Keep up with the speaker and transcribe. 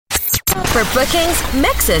For bookings,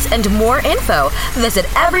 mixes, and more info, visit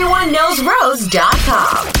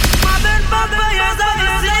everyoneknowsrose.com.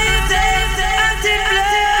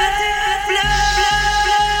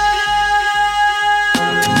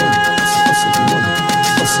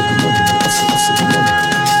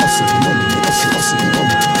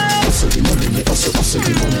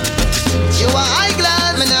 You are high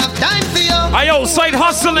glad, man, have time for you. I outside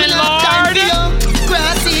hustling, Lord. Time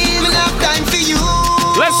for you.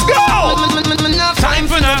 Let's go. Time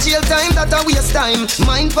for no jail time, that a waste time.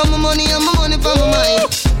 Mine for my money and my money for my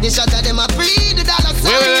mind. The shot of them a free, the dollar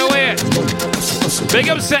sign. Wait. Big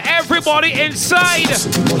ups to everybody inside.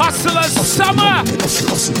 Hustlers Summer.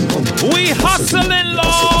 We hustling,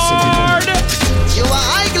 Lord. You are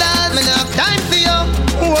high glad, man, have time for you.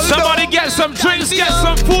 Somebody get some drinks, get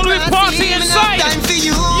some food, we party inside. Time for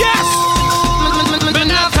you. Yes.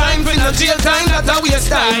 Time for no jail time, that a waste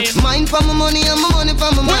time. Mine for my money and my money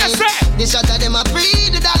for my mind. The shot of them a free,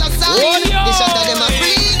 the dollar sign. The shot of them a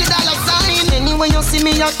free, the dollar sign. Anyway you see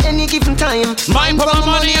me at any given time. Mine for my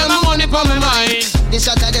money and my money for my mind. The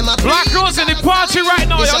shot of them a free. Black Rose in the party right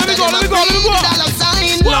now. Let me go.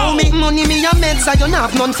 Wow. Make money me a meds, I don't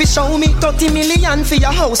have none for show me. 30 million for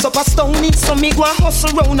your house up a stony. So me go a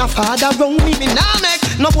hustle round a father round me. Me nah make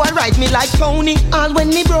no boy ride me like pony. All when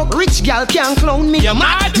me broke, rich girl can't clown me. You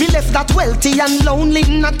mad? Me left that wealthy and lonely.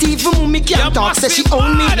 Not even mommy can't talk, say she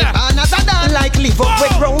own me. Another like live up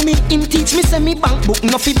with grow me. Him teach me say me bank book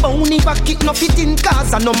no fi bony. Back it no fit in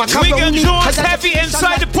cars and no macaroni. We can Jones heavy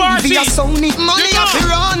inside the party. Money up to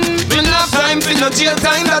run. Me not have time for no jail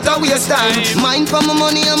time, that a waste time. Mine for my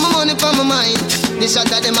money and my money for my mind. The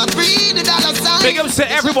shot of them a free, the dollar sign. Big ups to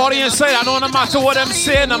everybody inside. I know no matter what them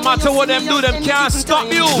say, no matter what them do, them can't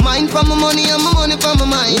stop you. Mine for my money and my money for my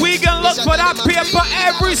mind. We can look for that paper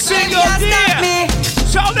every single day.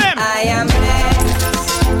 Show them. I am blessed.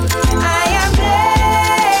 I am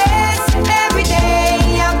blessed. Every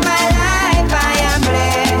day of my life I am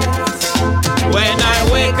blessed. When I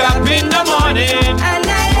wake up in the morning and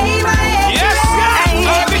I lay my head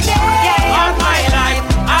every day of my life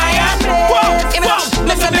I am blessed.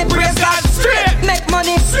 Let me praise God straight. Make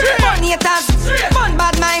money straight. Money it has fun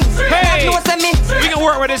bad mind. Hey, we can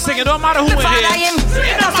work with this thing. It don't matter who in here. It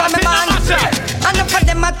don't matter. And look for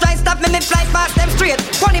them a try stop me fly past them straight.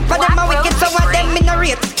 Funny for them a wicked so what them in a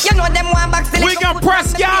rate. You know them one back still. We can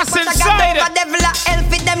press gas inside it. Devil a hell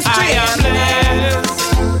fit them straight. I am blessed.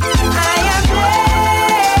 I am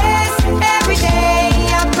blessed. Every day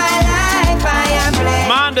of my life I am blessed.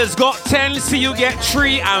 Manda's got 10, see you get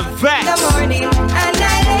 3 and vet. In the morning and I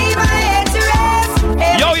lay my head to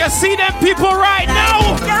rest. Yo, you see them people right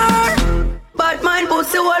now? But mine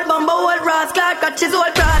pussy old bumbo old brass clad catches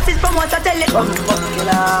old crosses from what I tell it. What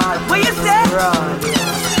you say?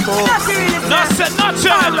 Nothing.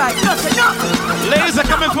 Alright, nothing. Ladies are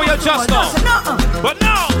coming for you just now. But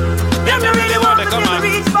no, them don't really want me to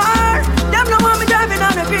reach far. Them don't want me driving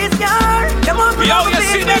on a grease car. Them want me yo, you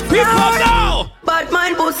see them people now? But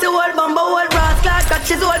mine pussy old bumbo old brass clad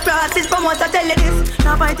catches old crosses from what I tell you this.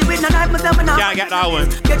 Now fighting with no knife myself and can't get that one.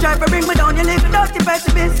 You try to bring me down, you live without the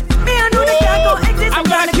pessimist. Me I know they can't go exist. I'm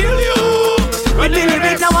gonna kill you. With the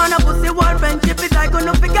lyrics, I wanna pussy war friendship is I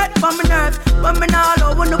gonna forget from my nerves. When me now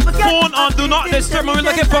I wanna forget. Phone on, do not disturb me. We're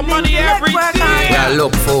looking for money every day. Yeah,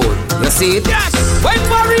 look food. You see it? Yes. When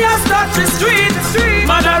warriors touch the street,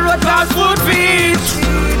 Mother road past food feet.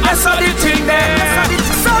 I saw the thing there.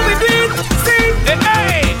 So we did, see.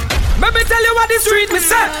 Hey. Let me tell you what the street me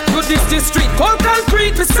say. Good this street, cold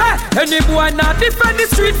concrete me say. Any boy not defend the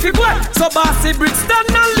street fi boy. So bossy bricks stand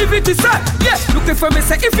and live it say. Yeah, looking for me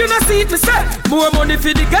say. If you not see it me say. More money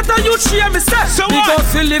for the ghetto you share me say. So we what? go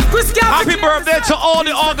to live Chris Happy birthday to all the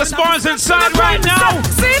August bars inside right now.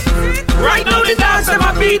 See? Right now the dance them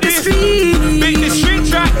a beat the street. Beat the street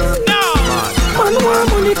track. No. Man more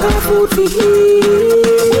money can food for eat.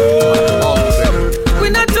 We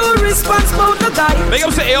not do responsible to guy. Big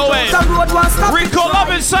up to AON. The road was stop. Rico Love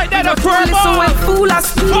inside that a firm So I fool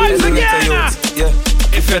as Twice again. Yeah.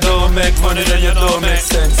 If you don't make money, then you don't make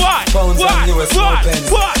sense. What? Pounds and US no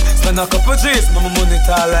pence. What? Spend a couple G's, my money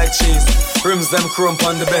tall like cheese. Rims them crump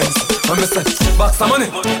on the Benz. And me say, box of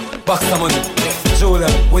money, box of money.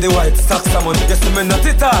 Julia with the white socks of money. You see me not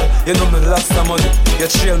it all, you know me lots of money. You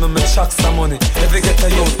trail me, me chucks of money. If you get a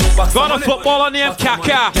youth, box of money. Got a footballer named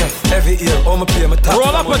Kaka. Yeah, every year, all my pay, me tax.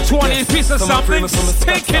 Roll up a 20 piece of something,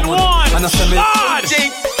 taking one. And I say me, Lord.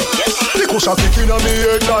 The cushion kick inna me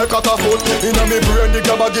head like a foot. Inna me brain, the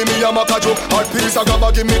grabber give me a maca joke. Hard piece of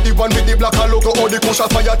grabber give me the one with the black logo. Oh, the cushion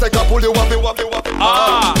fire take a pull, you wappy.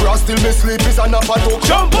 Brass till me sleep is an apatook.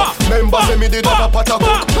 Jump up! Members say me did have a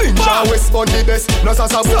patacook. Ninja West on the best, no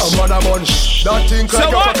sasa bush. Man a munch, that thing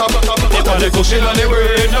like a pata. The cushion on the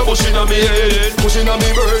brain, no cushion on me head. Cushion on me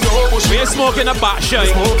brain, no cushion. Me smoking a back shot.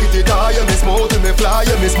 Smoke it, higher, me smoke it, me fly,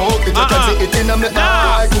 me smoke it. You can see it inna me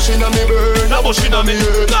eye. Cushion on me brain, no cushion on me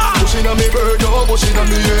head. Cushion on me brain, no cushion on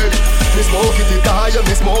me head. Me smoke it, higher,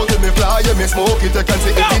 me smoke it, me fly, me smoke it. You can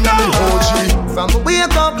see it inna me OG. From a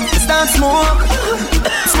wake up, start smoke.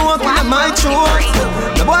 Smoke in my throat.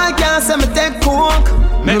 The boy can't say me take coke.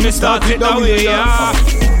 Let me start it that way, yeah.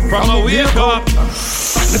 From a wake up.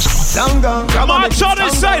 Come on, on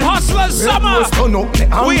this side, Hustlers Summer.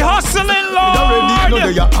 We hustling, Lord.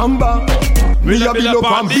 Me a build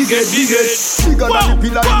up and big head. Bigger than the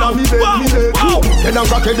pillar inna me bed. Then I'm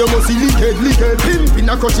cracking the musty licked. Pimp in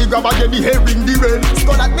a crushy grab and get the hair in the red.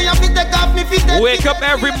 Wake up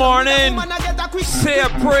every morning, say a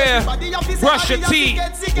prayer, brush your teeth,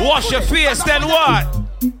 wash your face, then what?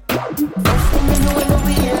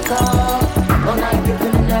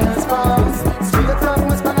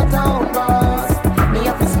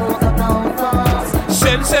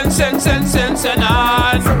 Send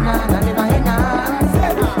on.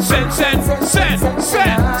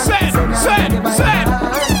 Send.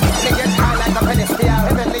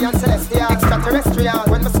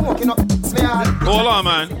 Hold on,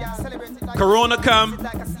 man. Corona come,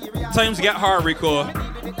 times get hard, Rico.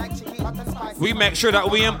 We make sure that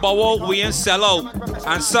we ain't bow out, we ain't sell out.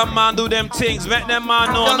 And some man do them things, make them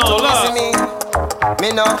man know no love.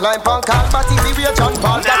 Me no climb on car, but if we reach John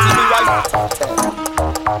Paul, that be right.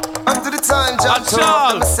 Up to the time, John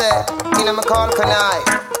Paul, I'm say, in my call, can I?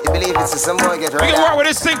 You believe it's some boy get right. We can work with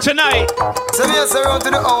this thing tonight. So we just around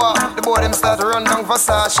to the hour, the boy them start to run down for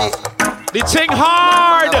Sashi. The thing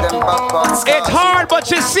hard. It's hard, but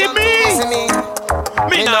you see me.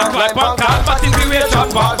 Me not climb on car, but if we reach John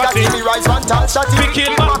Paul, but if we rise one tall shot, we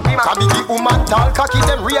kill back. I be the woman tall, cocky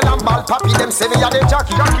them real and ball, papi them say me a them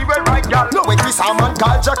Jackie. Jackie well right, girl. No way we saw man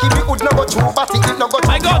call Jackie, we would no go through, but it no go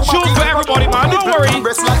through. I got you for everybody, man. Don't worry.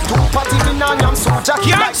 Breast like two patty, me nah yam so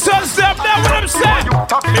Jackie. Youngsters, them know what I'm saying.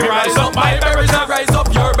 Me rise up my berries, I rise up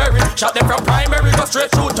your berry. Shot them from primary, go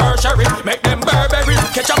straight through tertiary. Make them Burberry,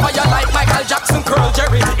 catch up fire like Michael Jackson, curl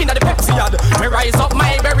Jerry. Inna the Pepsi ad, me rise up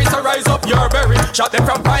my berries, I rise up your berry. Shot them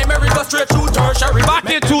from primary, go straight through tertiary. Back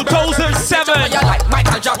in 2007,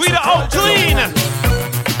 we the out clean.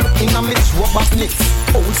 In a mix, rubber splits,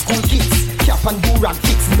 old school kids, cap and durag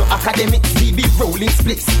kicks, no academics, BB rolling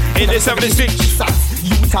splits. In the 76,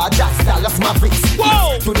 Utah Jazz, Dallas Mavericks.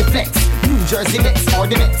 Whoa! To the flex, New Jersey Nets or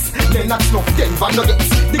the Mets. Lennox Snuff, Denver Nuggets.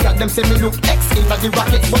 They got them say me look X in the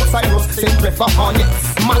Rockets, but Cyrus send prefer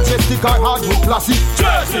Hornets. Majestic or hardwood classic.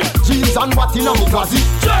 Jersey! Jeans and what in a me classic.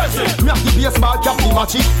 Jersey! Me have the baseball cap, the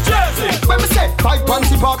magic. Jersey! When me say, 5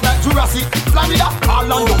 Fancy Park like Jurassic. Florida,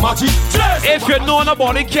 Orlando Magic. Jersey! If you know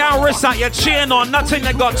nobody can't wrist at your chain or nothing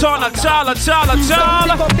that got on at all.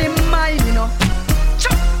 Up in mine, you know.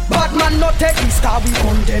 Bad man not take this car, we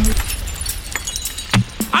condemn it.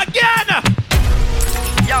 Again!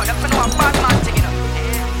 Yo, them for no bad man thing, you know.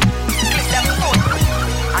 Click them foot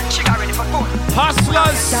and chicken ready for food.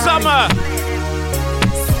 Hustlers Summer.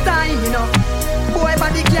 Time, you know. Boy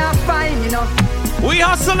body can't find, you know. We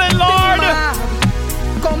hustling, Lord.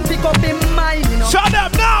 Come pick up in mine, you know. Shut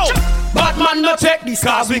up now. Bad man no take this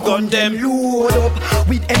cause we gun them load up.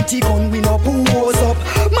 With empty gun we no pose up.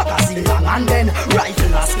 Magazine long and then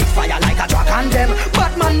rifle a spit fire like a dragon them.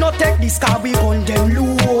 Bad man no take this cause we gun them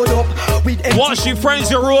load up. With empty watch your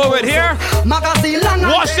friends you roll with here. Magazine long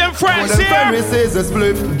and watch them friends here. Premise is a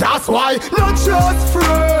split. That's why not just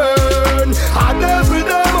friend. I never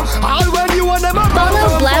them. All when you want them.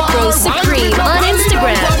 Follow Black Rose Supreme on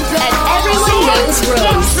Instagram at Everyone Knows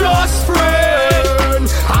Rose. Just friend.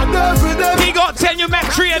 He got 10 you met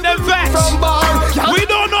 3 and then vex. We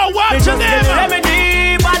don't know what to do.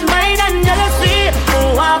 Remedy, bad mind and jealousy.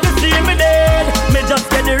 Oh, have you seen me dead? Me just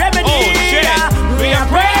get the remedy. Oh shit. Me a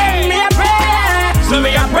pray, me a pray. So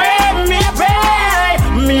me a pray, me a pray.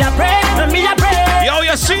 Me a pray, me a pray. Yo,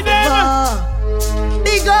 you see them?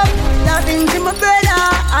 Big up, that into my brother.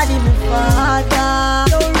 I did my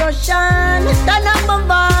father. No Russian, stand up my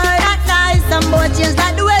boy. That nice, some boy change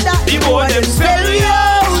like the weather. The boy them sell you out.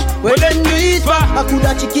 Well then do it for I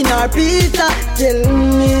coulda chicken or pizza. Tell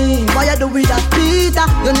me why you do with that pizza?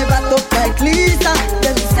 You never talk like Lisa.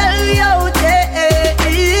 Them sell you out,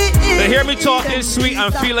 They hear me talking sweet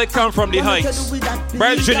and feel it come from the heights.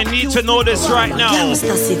 Brethren, you need to know this right now.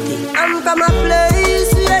 Gangsta City. I'm from a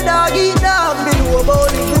place where dog eat dog. Me know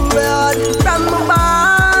about living bad. From my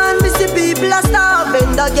barn, me see people are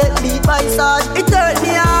starving. That get beat by sword. It hurt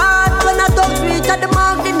me hard when I don't reach at the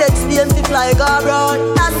mark. The next day, me fly go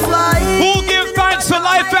abroad. That's why. Who give thanks for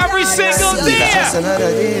life every single day? Just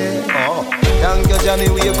another day. Thank you, Johnny.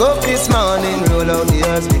 Wake up this morning. Roll out the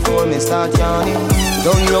earth before me start yawning.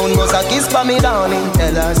 Down round was a kiss for me, darling.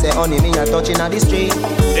 Tell her, say, honey, me a touching at the street.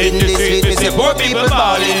 In the street, we see poor people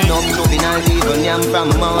balling. No juvenile people, yam from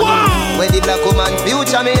morning. Where the black woman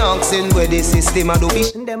future me oxen. Where the system a do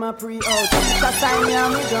fish. Them a pre-out. That's time me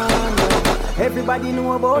and me John. Everybody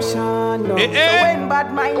know about Sean. So when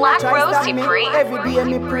bad mind Black Rose Supreme. every day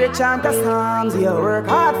me pray chant a psalms. Yeah, work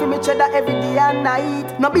hard for me cheddar every day and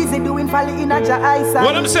night. No busy doing folly in a Jah eyesight.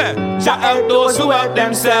 What I'm saying? Jah help those who help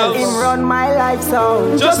themselves. Him run my life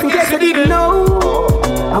so just in case you didn't know.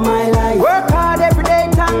 I'm my life. Work hard every day,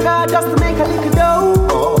 thank God, just to make a little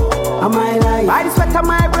dough. I'm my life. I just sweat on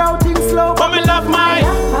my brow, think slow. But me love my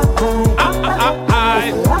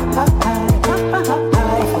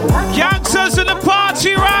gangsters in the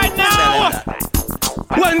party right now.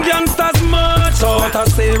 When gangsters march out a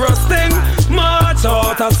serious thing, march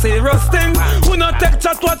out a serious thing. We not take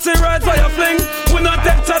chat what you right for your fling. We not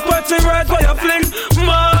take chat what you right for your fling.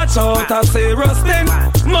 March out a serious thing,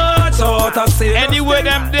 march out a serious anyway,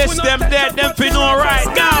 them this, them dead, them fin all right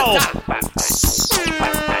now.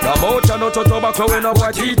 The boat and not to tobacco when no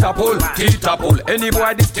boy teeth a pull. Any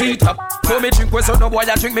boy this teeth up. So me drink with so no boy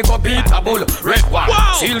I drink me go beat a bull. Red one,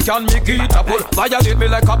 still can me get a pull. Violate me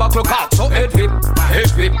like a buckle cock. So head whip.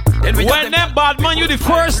 When them bad man you the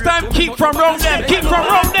first time, keep from round them. Careful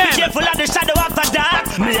of the shadow of the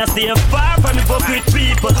dark. Me a stay far from hypocrite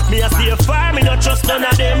people. Me a stay far, me not trust none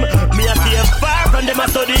of them. Me a stay far from them a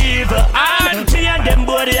study evil. And me and them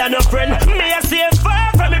boy they are no friend. Me a stay far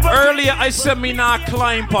from hypocrite. Earlier I said me not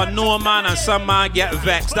climb on no man and some man get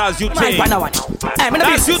vexed. That's you think.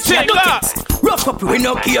 That's you think. Rough up, we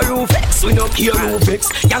no care who vex, we no care who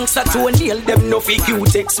vex. Youngster to nail them no fake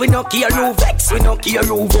Q-tex. We no care who vex, we no care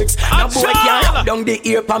who vex. No boy can't rap down the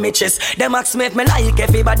ear pa me chest. Them ask me if me like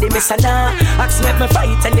everybody miss a nah. Ask me if me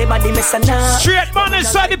fight and everybody miss a nah. Straight man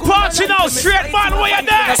inside the party now. Straight man where you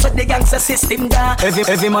there? That's what the gangster system da.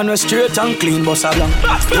 Every man was straight and clean, boss a blank.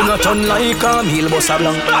 You not turn like a meal, boss a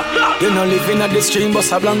blank. You no living at the stream,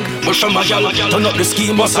 boss a blank. Push on my gal, turn up the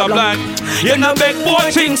scheme, boss a blank. You no big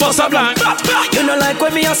boy things, boss a blank. You know like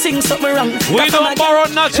when me a sing something wrong. We don't borrow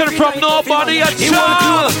nothing from nobody at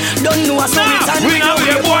all. Don't know a song it's and we know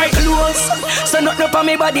your boy close. So nothing up on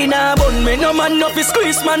me body now bun me. No man no fi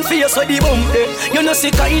squeeze man face with the bum. You know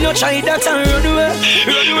sick you know try that and run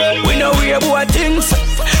away. We know we boy things.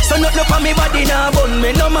 So nothing up on me body now bun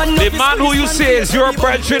me. No man no. The man who you say is your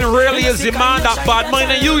brethren really is the man that bad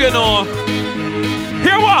mind and you know.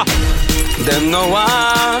 Hear what? Them no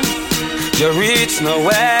one, you reach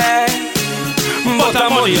nowhere. But I'm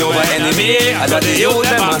money over enemy. I got the youth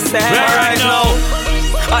them a stand right now.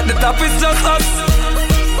 At the top it's just us.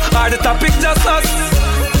 At the top it's just us.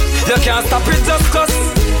 You can't stop it just us.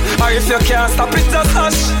 Or if you can't stop it just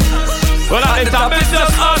us. Well at the top it's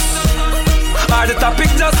just us. At the top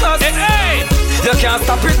it's just us. Hey. You can't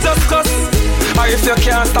stop it just us. Or if you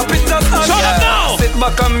can't stop it just us. Shut up now. Sit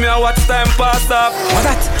back and me and watch time pass up. What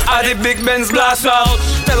that? At the big Benz blast out.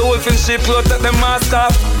 Tell Wolf and Sheep load take them mask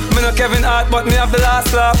off. Me no Kevin Hart, but me have the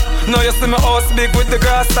last laugh. Now you see me house big with the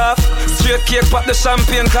grass staff. Straight cake, pop the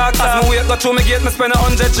champagne cock. As me wait, go through me gate, me spend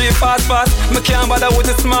 100 G fast. Me can't bother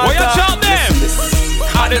with the smart. Where you tell them?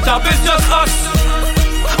 At the top it's just us.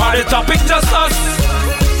 At the top it's just us.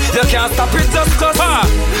 You can't stop it just us.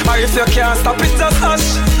 Or if you can't stop it just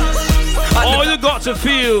us. All you got to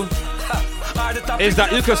feel is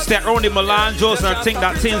that you can step around the melanges and think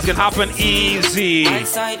that things can happen easy.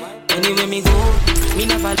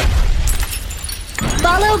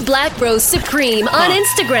 Follow Black Rose Supreme on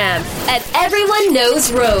Instagram at Everyone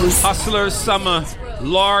Knows Rose. Hustlers summer,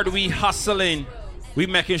 Lord, we hustling. We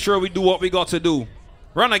making sure we do what we got to do.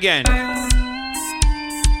 Run again.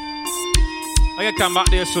 I can come back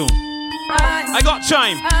there soon. I got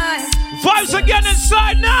chime. Vibes again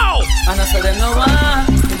inside now. And I said them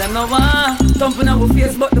no one. Thumping our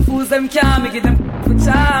face, but the fools them can't. Me give them for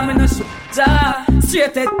charm and no shoot jar.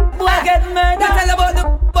 Straight head, boy get murdered. Tell about the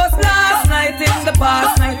bus last night in the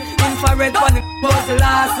past night. Infrared when the bus the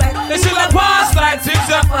last night. This is the past night, things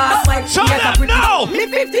are past night. Shut up now. Me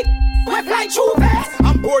 50, we fly through best.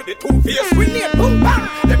 I'm bored the two-face. We need boom bang.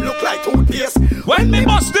 Them look like two-face. When me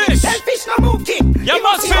bust this, selfish no move king. You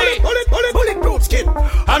must see bulletproof skin.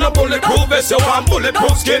 and want a bulletproof vest, you want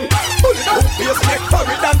bulletproof skin. Bulletproof face, neck,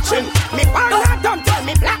 forehead and chin. Me partner don't tell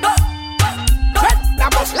me black. Now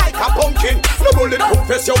bust like a pumpkin. No bulletproof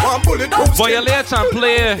vest, you want bulletproof skin. Violate and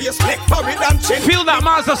play. Face, neck, forehead and chin. Feel that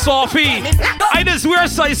Mazda Sophie. I just wear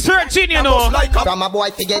size 13, you know. From a boy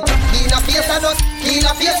to get clean a face and dust. Clean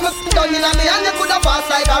a face, look done in a me and you coulda pass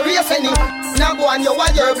like a race any. Now go on, you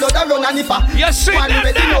want your blood a run and nipper. You see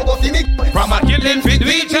that there. From a killing fit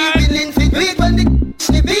weed, killing fit weed when the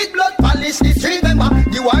beat blood polish the street member.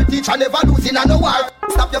 You are teacher never losing a no war.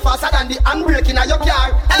 Stop you faster than the handbrake in a your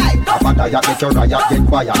car. Hey, after you get your riot, get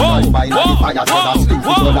quiet. By the fire, so that sleep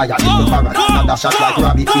with your liar in the parrot. Now that shot like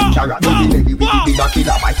rabbit in carrot. Baby, we be the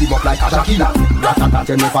killer, might him up like a Shakira. Ratatat,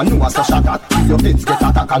 you never knew us a shot at. Your kids get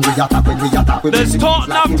attacked and we attack when we attack. Let's talk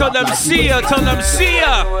now, tell them see ya, tell them see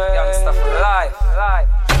ya. Youngster for life.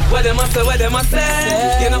 What them a say, what them a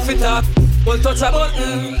say? You know fit up. We'll touch a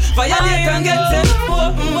button. Violate and get them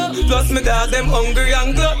open. Plus me dog them hungry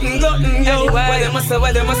and glutton. Yo, what them a say,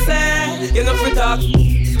 what them a say? You know fit up.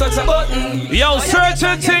 Touch a button. Yo,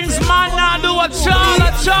 certain things man now do a cha.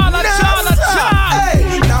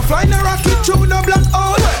 Hey, now flying a rocket through no black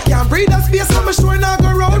hole. Can't breathe a space, so me sure not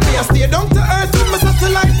go round. Me a stay down to earth with my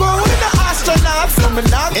satellite phone. The astronauts, so me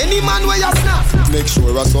not any man where you snap. Make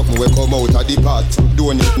sure a something will come out of the pot.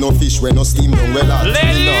 Don't eat no fish when no steam down well hot.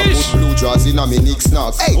 Ladies, put blue jaws in a me Nick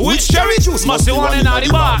snacks. Hey, which cherry juice must be one in the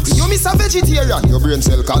box? You miss a vegetarian. Your brain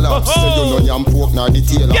cell collapse. So you know yam pork nor the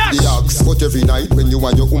tail of the ox. But every night when you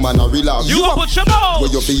want your woman a relax, you a put your mouth. where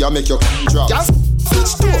you feel make your drop. Just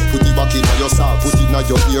switch to put it back in your sock. Put it in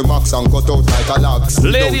your ear max and cut out like a lax.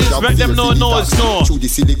 Ladies, make them know it's no. Through the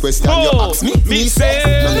silly question you ask me. Me say.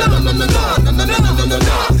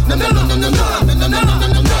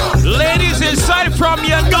 Ladies inside from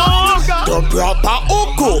your dog. The proper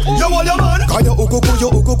uku. You want your man? Can you uku, and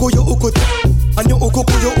your uku, and your uku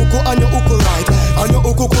right. And your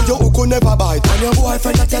uku never bite. And your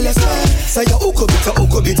boyfriend a tell us say your uku bit, your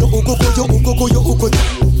uku, and your uku,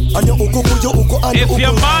 and if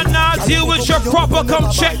your man not deal with your proper,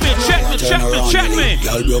 come check me.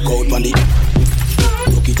 Y'all broke out on the.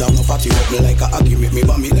 Look it down, no fatty up me like a hockey. Make me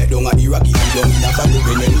bomb me like down a Iraqi. You don't need a family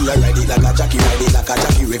when you ride it like a Jackie. Ride it like a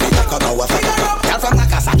Jackie, rev it like a Kawasaki. Y'all from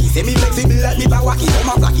Nagasaki, say me flexible like me Bawaki. Come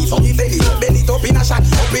a blacky, so me belly up, bend it up in a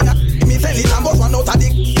shaggy. Up in a, me fell it and bust one out of the.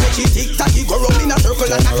 Make she tick-tacky, go round in a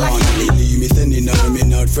circle and act like it. Me sending her, me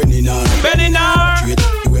not friending her. Bending her.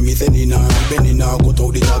 When me sending her, bending her. Go to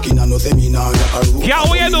the talking and no seminar. Yeah,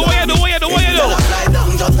 what you do? Fly down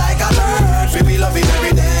just like a bird. We love it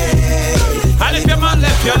every day. And if your man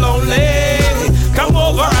left you lonely, come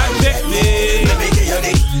over and check me. Let me give you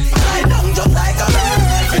the fly down just like a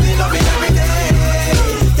bird. We love it every day.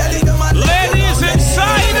 Tell it to my ladies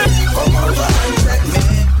inside. Come over and check me.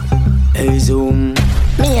 Hey Zoom.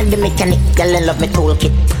 Me and the mechanic, girl, I love me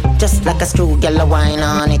toolkit. Just like a screw, girl, I wine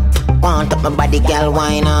on it. Want up my body, girl,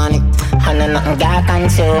 wine on it. And nothing girl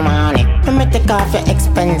consume on it. Let me take off your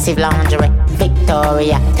expensive lingerie.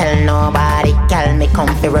 Victoria, tell nobody. Girl, me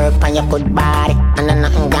comfy work on your good body. And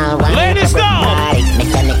nothing girl wine. Ladies, go!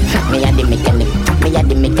 Mechanic, me a the mechanic. Me a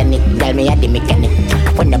the mechanic, girl, me a the mechanic.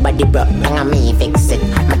 When the body broke, down me fix it.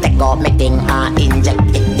 Me take off my thing,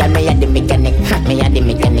 inject it. Girl, me a the mechanic. Me a the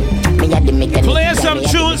mechanic. Me a the mechanic. Play some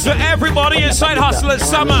tunes for everybody inside Hustler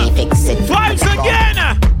Summer. Vibes again!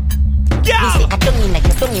 Yo! I don't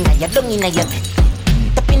in a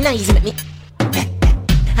tapping eyes make me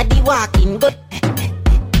I be walking good.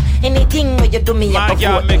 Anything where you do me my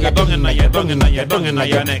girl make a dung in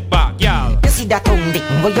your neck back, y'all. You see that tongue dick,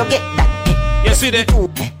 where you get that? You see that?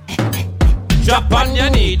 Drop on your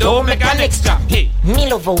knee, don't make an extra. Hey. Me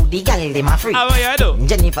love how the girl dem a free. How you do?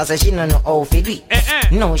 Jennifer says she no know how to do it.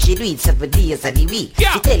 No, she do it 7 days of the week.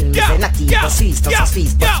 She tell me say not even Swiss, not so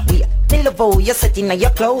Swiss, but we. Me love how you set in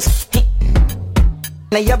your clothes,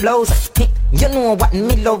 now your blouse. You know what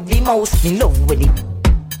me love the most? Me love with it.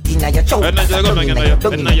 Inna your choke, inna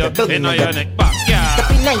your neck back, yeah.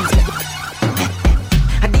 Tapping nice.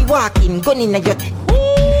 I be walking, gun inna your.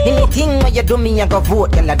 Anything where you do me, I go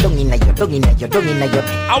vote. Girl, I dung inna your.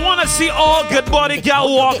 I wanna see all good body girl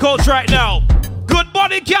walk out right now. Good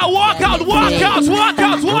body girl walk out. Good body girl walk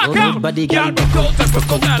out. Good body girl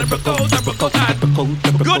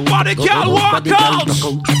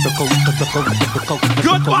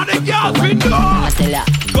we know.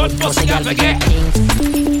 Good pussy girl we get.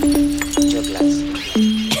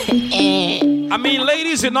 I mean,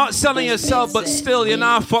 ladies, you're not selling yourself, but still, you're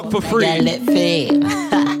not fuck for free.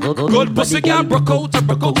 Good pussy girl, broke out. Good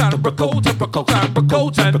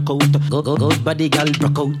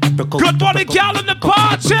body girl in the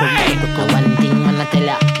party. One thing when I tell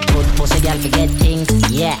ya, good pussy girl forget things,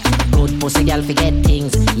 yeah. Good pussy girl forget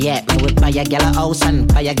things, yeah. Me would buy a girl a house and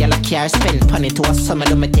buy a girl a car, spend money to a summer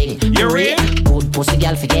do me thing. You real? Good pussy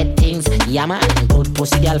girl forget things, yeah man. Good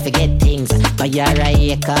pussy girl forget things. Buy her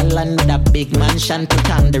a acre land with a big mansion, put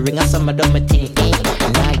on the ring a summer do me thing.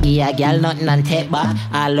 Nah give a girl nothing and take back.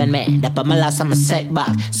 All when me, that my last I'm a setback.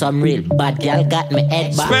 Some real bad girl got me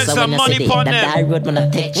head back. Spend so some when money I see upon the them. road when I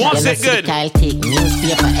take shot, Was you it know see good? the Kyle take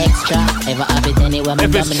newspaper extra. Ever have it anywhere me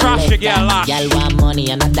If it's trash, you get lost. Girl want money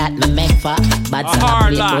and that me make for. Bad A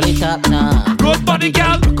hard son lot. pull it up now. Good body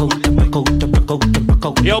girl.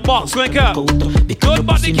 Yo, box, link up. Good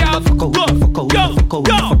body girl. Go, go, go, go.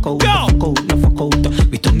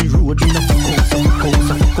 We turn the road in a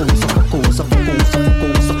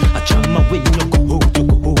I try my way, you go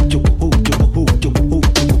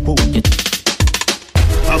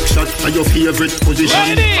Backshot to your favorite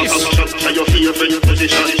position. Ladies! Backshot to your favorite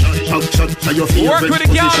position. Backshot to your favorite Work with the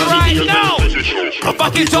girl right now.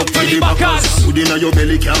 Back it up for the backers. Food inna your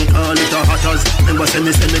belly can't call it a hatters. Remember say me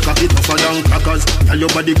cock it tougher than crackers. Tell your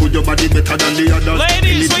body good, your body better than the others.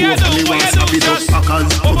 Ladies, what you do?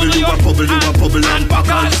 Bubble you a bubble, you a bubble and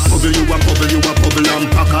packers. Bubble you a bubble, you a bubble and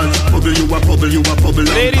packers. Bubble you a bubble, you a bubble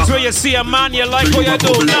and packers. Ladies, when you see a man, you like what you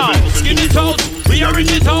do now. Skin it out,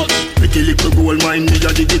 rearrange it out. Pretty little gold mine, me a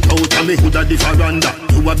dig it out. And me hood'a the veranda.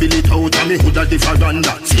 You a build it out, and me hood'a the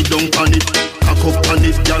veranda. Sit down on it, cock up on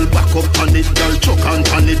it, girl, back up on it, girl, choke on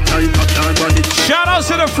it, like a car on it. Shout out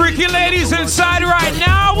to the freaky ladies inside right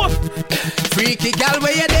now. Freaky gal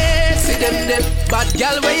where you there, see them there. Bad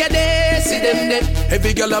gal where you there, see them there.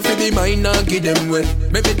 Every gal have to be mine and give them way.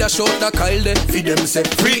 Maybe that short that Kyle them, feed them say.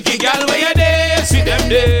 Freaky gal where you there, see them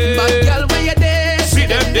there. Bad gal where you there, see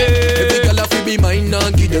them there. Every gal have to be mine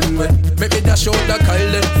and give them way. Maybe that short that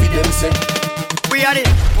Kyle them, feed them say. We are the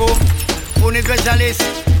boom, pony specialist.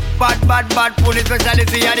 Bad, pony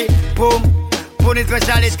specialist. We are the boom, pony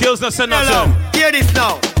specialist. Skills not send us up. Hear this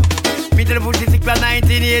now. Peter the pussy 6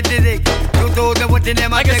 1986. 2000 what in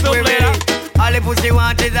them I take we ready. All the pussy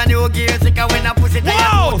want is a new gear. Sick when I pussy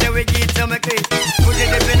tired, pussy we get some clean. Pussy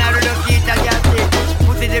dipping out of the skate a gas stick.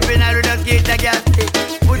 Pussy dipping out of the skate a gas stick.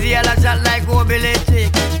 Pussy all a shot like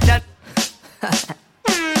mobility.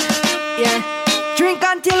 Yeah, drink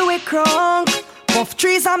until we crunk. Puff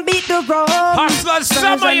trees and beat the road. Hustle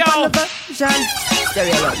summer, yo.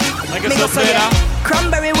 Make us up later.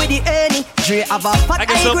 Cranberry with the Ernie. Dre have a fat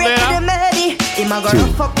eye grape with the Medi. Him a go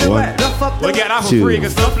rough up the world, rough up the world. We get that for free,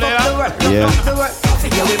 cause stuff later. Yeah.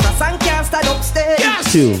 Yeah, we pass and can't stand upstairs.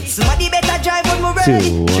 Yes. Somebody better drive when we're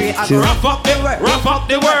ready. Dre a go rough up the world, rough up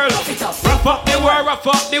the world. Rough up the world, rough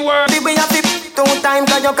up the world. We have to 2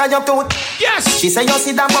 times, cause you too. Yes. She say you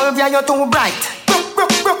see that bulb, yeah, you're too bright.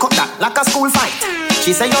 Broke up that like a school fight.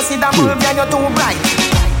 She say you see that bulb, yeah, you're too bright.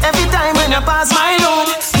 Every time when you pass my road,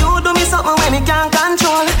 you do me something when me can't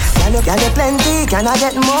control. Can you plenty, can I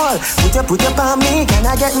get more? Put your palm me, can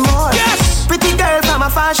I get more? Yes. Pretty girl from a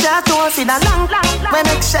far chateau, see that long, when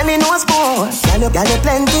make Shelly knows more. Can you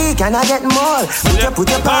plenty, can I get more? Put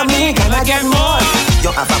your palm me, can I get more? You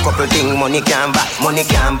have a couple things money can't buy.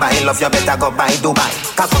 Love you better go buy Dubai.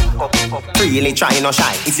 Cock up, really try no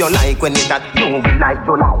shy. If you like when it that move like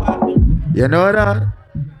you like. You know that?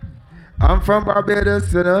 I'm from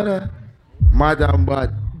Barbados, you know that? Madam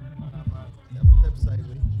Bad.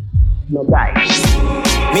 No guy.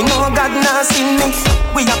 Me know God not see me.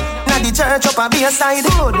 We up na the church up a bayside.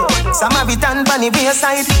 Samaritan pan the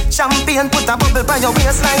bayside. Champagne put a bubble by your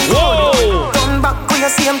waistline. Turn back with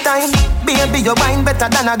your same time. Baby, your wine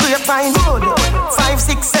better than a grapevine. 5,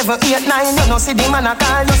 6, 7, 8, 9. You know see the man a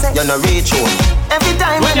call. You say you no reach home. Every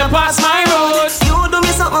time when you pass my road, you do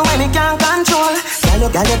me something when you can't control.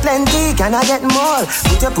 Girl, you plenty, can I get more?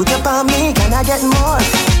 Put your palm me, can I get more?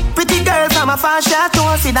 Pretty girl from a far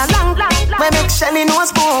chateau, see that long, when make Shelly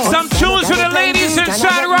knows more. Some tunes for the ladies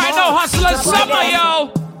inside right now, hustler summer, yo.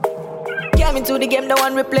 Came into the game, no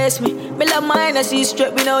one replace me. Me love mine, I see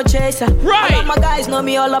straight, we no chaser. Right. All of my guys know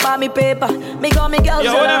me all about me paper. Me got me girls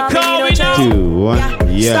yo, around call me, no 2, 1,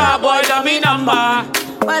 yeah. Starboy, that me number.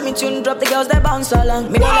 When me tune drop, the girls they bounce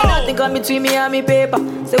along. Me don't let nothing come between me and me paper.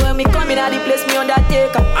 So when me come in at the place, me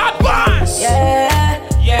undertaker. Advance. Yeah.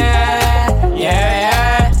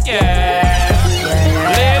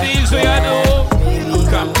 Ladies, we are know.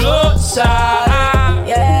 Come closer.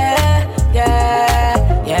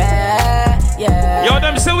 Yo,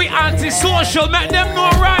 them say we anti-social. Make them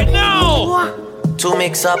know right now. To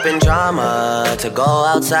mix up in drama, to go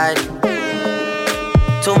outside.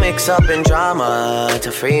 To mix up in drama,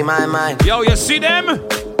 to free my mind. Yo, you see them?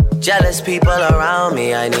 Jealous people around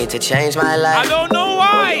me, I need to change my life. I don't know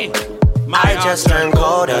why. I just turn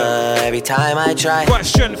colder every time I try.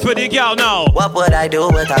 Question for the girl now. What would I do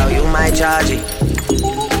without you, my chargy?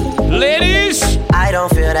 Ladies, I don't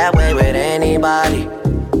feel that way with anybody.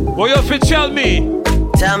 What you fit tell me?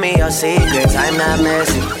 Tell me your secrets, I'm not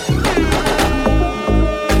messy.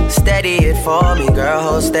 Steady it for me, girl,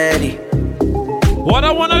 hold steady. What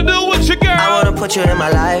I wanna do with you, girl? I wanna put you in my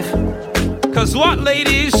life. Cause what,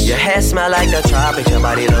 ladies? Your hair smell like the tropics, your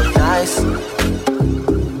body look nice.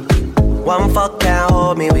 One fuck can't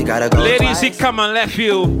hold me, we gotta go. Ladies, he come and left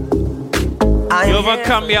you. You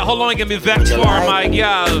overcome me. How long you can be vexed for, my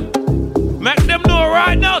girl? Make them know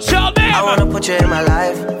right now, tell them. I wanna put you in my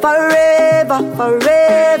life. Forever,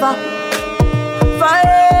 forever,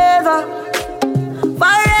 forever,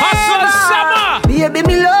 forever. Hustle summer. Baby,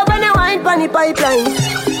 me love when you wine pon the pipeline.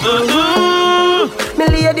 Me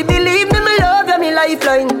lady, believe me, me love you, me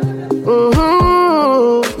lifeline.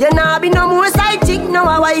 You nah be no more side chick, no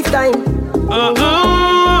a wife time.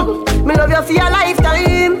 Me love you for your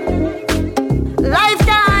lifetime.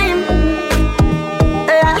 Lifetime.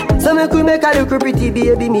 Yeah. So me could make a look pretty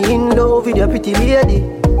baby. Me in love with your pretty lady.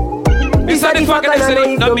 This is the fucking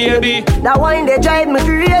city, no baby. That wine they drive me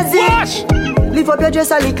crazy. Watch. Lift up your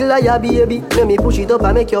dress a little like your baby. Let me push it up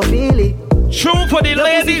and make you feel it. Tune for the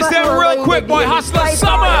ladies there real quick, boy. Hustler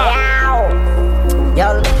summer.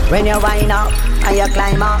 Yo, when you wind up and you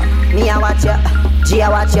climb up, me I watch you, G I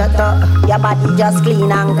watch you too. Your body just clean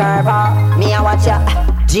and curve up. Me I watch you,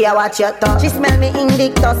 G I watch you too. She smell me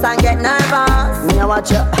indictus and get nervous. Me I watch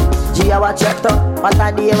you, G I watch you too. What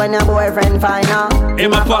a day when your boyfriend find out.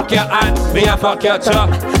 Him a fuck your hand, me a fuck your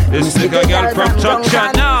tongue. This nigga girl from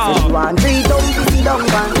Junction now. Say she want 3 dumpy dumb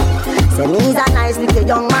man. Say me's a nice little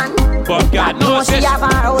young man. But God knows she have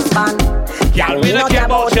a husband. Y'all we don't care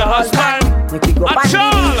about your husband. At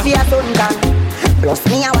all. Plus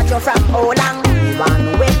me I watch you from how long. You want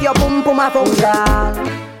to wake your boom boom a function.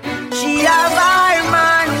 She have her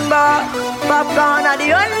man, but Popcorn are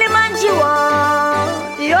the only man she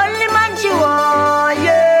want. The only man she want,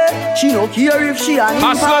 yeah. She don't care if she an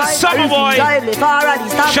Hustler summer boy.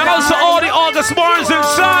 Shout out to all the August Barnes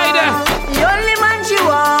inside. The only man she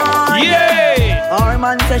want, yeah. Our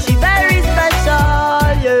man says she very special,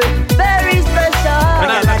 yeah. Very special.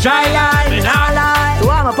 And I'm a giant, and I lie. So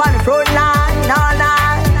I'm up on the front line, all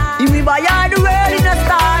night. If we buy all the world in a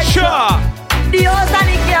star. Sure. The house and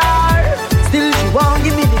the car. Still she won't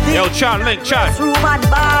give me the thing. Yo, Chan, link, Chan. Room and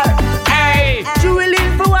bar. Hey. She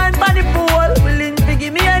willing for one for the pool. Willing to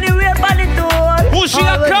give me anywhere for the tour. Who she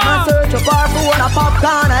a come? Search a bar for one a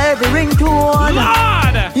popcorn and every ringtone.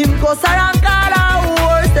 Lord. Him cuss around call her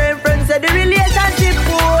whore. Same friends said the relationship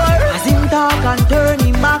poor. As him talk and turn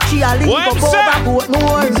him back, she a link up over boat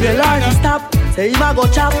more. Say Lord stop. Say him a go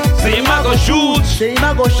chop. Say him a go shoot. Say him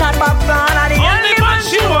a go shot popcorn. And the only man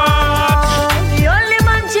she wants. The only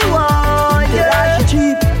man she wants. Yeah. She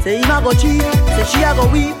cheap. Say him a go cheap. Say she a go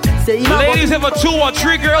weep. Say him a go. Ladies, have a 2 or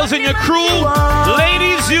 3 girls in your crew.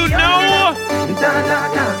 Ladies, you know.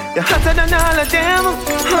 You're hotter than all of them,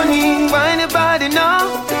 honey. Why anybody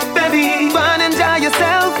know? Baby, run and enjoy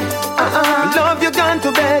yourself. Love you gone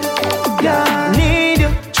to bed. Yeah, need you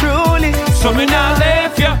truly. So me not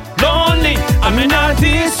left you lonely. I me not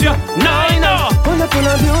diss you. No, no. Full of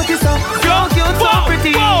beauty, so cute, so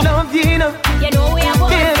pretty. Love you, know. You know we are both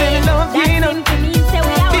baby, love you, know.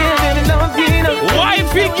 Baby, love you, know.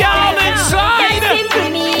 Wifey girl inside.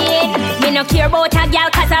 Me no care about a girl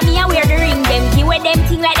 'cause I'm me a wear the ring. Them give with them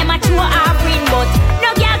thing like them a true offering, but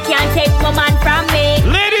no girl can take my man from me.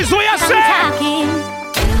 Ladies, what you say? I'm talking.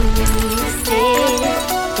 You say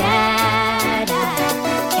that I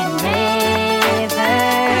can never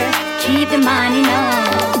keep the money, no.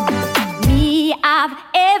 Me have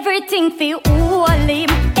everything for all him,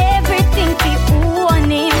 everything for all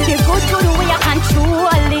him. The good to the way I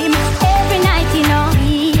control him. Every night, you know.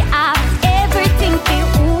 Me have everything for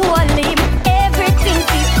all him, everything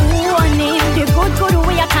for all him. The good to the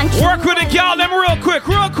way I control. Work with the girl, them real quick,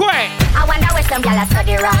 real quick. I wonder where some y'all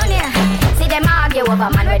study round here. See them argue over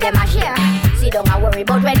man where them a share. See don't a worry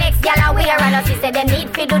about when next y'all are wear. And she say them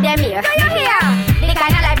need to do them here. Do you hear? The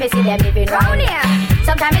kind of life me see them living round here.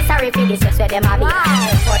 Sometimes it's sorry for this just where them a be.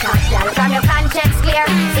 But y'all from your conscience clear.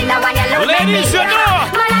 See now when you look at me. Ladies, you know.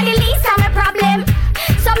 Man are the least of my problem.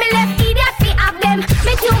 So me left idiot fi have them.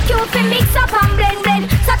 Me too cute fi mix up and blend.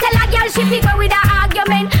 So tell a girl she fi go with a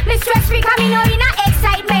argument. Me stress free 'cause me know in a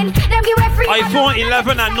excitement. Them give a free iPhone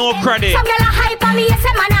 11 and no credit. Some girl a hype on me, yes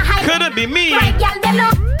a man a hype. Couldn't be me. Right, girl, them no.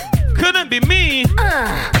 Couldn't be me.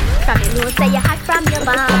 From you know say you hot from your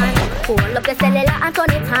band. Hold up the cellular and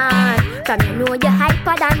turn it on. From you know you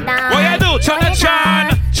hyper than that. What you do? Turn it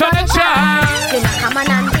on. on the chat.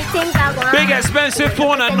 Big expensive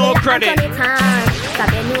phone and no credit.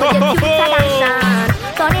 Lord!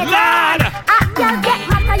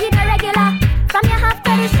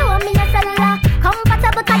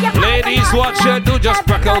 Ladies, what you do? Just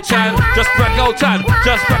break out time. Just break out time.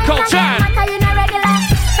 Just break out time.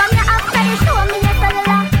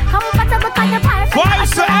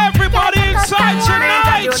 Vibes to everybody inside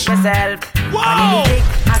tonight. Whoa!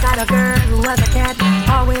 I got a girl who was a cat,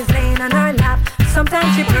 always laying on her lap.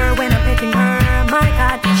 Sometimes she purr when I'm petting her. My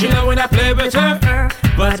God, she know when I play with her.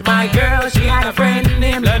 But my girl, she had a friend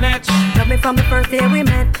named Lynette. Loved me from the first day we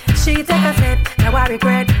met. She took a set, now I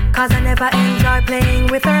regret, cause I never enjoyed playing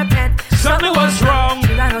with her pet. Something was wrong.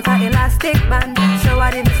 She ran out her elastic band, so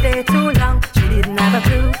I didn't stay too long. She didn't have a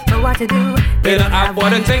clue for what to do. They don't have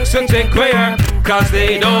what it takes to take clear, cause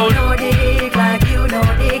they don't know Dick like you know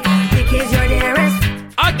Dick. Dick is your dearest.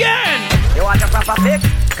 Again! You want a proper fix?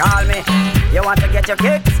 Call me. You want to get your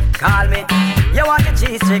kicks? Call me. You want your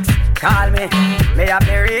cheese tricks? Call me. May have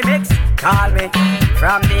the remix? Call me.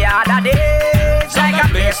 From the other days, like I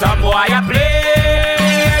play some boy I play.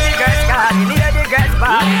 Hear the girls calling, hear the girls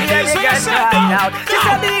bawling, hear the girls crying out. Just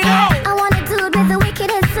a beat out. I want a dude with the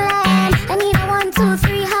wickedest slam. I need a 1, 2,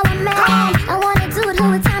 3, how a man. I want a dude who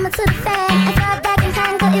would time it to the fan. I thought back in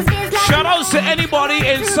time, but it's this like. Shout outs to anybody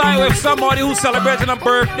inside with somebody who's celebrating a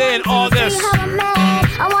birthday in August.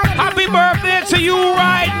 Happy birthday to you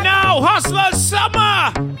right now, Hustler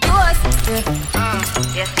Summer.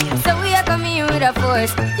 So we are coming with a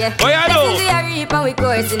force, yeah. What you do? We are reap and we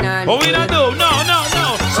coursing on. What we don't do? No.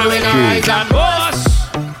 So we don't rise and boss.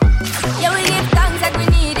 Yeah, we give thanks like we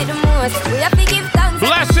need it the most. We have to give thanks.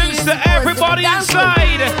 Blessings to everybody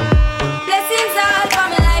inside. Blessings all for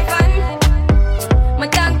my life and my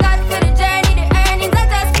thank God for the journey, the earnings are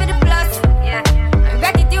just for the plus. Yeah, and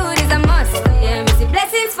gratitude is a must. Yeah, me see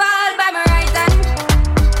blessings fall by my right hand.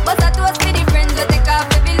 But I toast for the friends that take off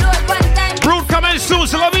every load one time. Brood coming soon,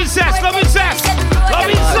 so love and zest, love and zest. Love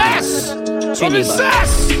and zest. Love and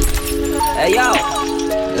zest. Hey yo,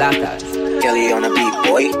 Lata. Kelly on the beat,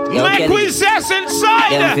 boy. Make we zest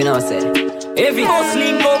inside. Them finna say. If it goes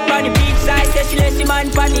sling up on the beach side, say she let the man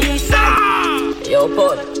on the east side. Yo,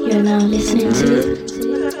 Paul. You're now listening to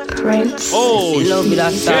Prince. Oh, she love me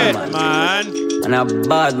that shit, star, man. And a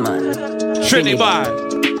bad man. Trinity bad.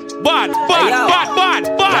 Bad.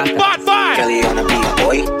 Kelly on the beat,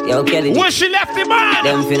 boy. Yo, Kelly. Where she left the man?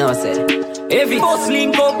 Them finna say. If it goes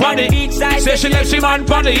link up on the beach side, say she left the man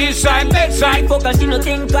on the east side, left side. Focus, she no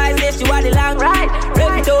think twice, say she want the long ride.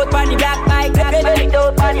 Rev it out on the black bike, rev it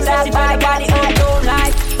out on the black bike, on the own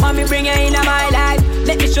life. Mommy bring her in my life.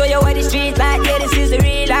 Let me show you what the streets like. Yeah, this is the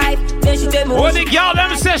real life. Then she tell me what the girl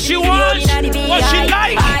them say she wants, what she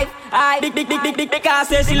like. Big, because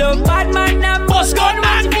say she love bad man and boss gun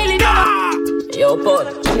man. Yo, Paul.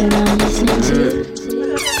 You're now listening to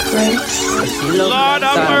Prince. Lord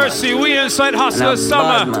have mercy, we inside Hustler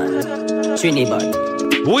Summer. Trinidad.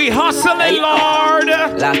 We hustling, Lord.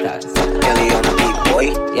 Latas. Kelly on the beat, boy.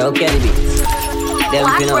 Yo, Kelly beats. Them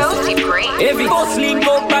if it goes link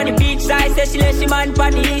up on the beach side, say she let she man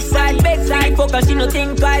on the east side. Best side, focus, she no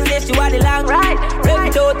think twice, say she want the long ride. Rev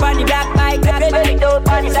it out on the black bike, rev it out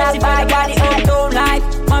on the black bike, on the own life.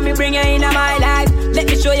 Mommy bring her in my life. Let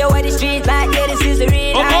me show you what the streets like. Yeah, this is the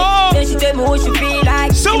real life. Then she tell me what she feel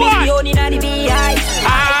like. So what? The only in the beehive.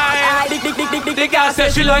 The girl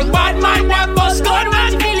says she like bad man, one boss gun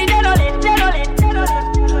man. Feeling dead all in.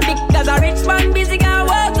 Because a rich man busy can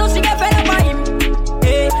work, so she get fed up by him.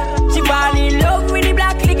 She fall in love with the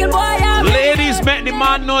black little boy. Ladies, met the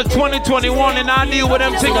man know 2021 and I deal with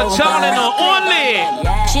them take a challenge only.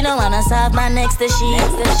 She don't wanna serve man next to she.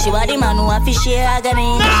 She want the man who have to share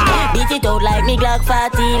agony. Beat it out like me Glock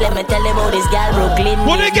 40. Let me tell you about this girl Brooklyn.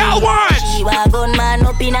 What the girl want? She want gun man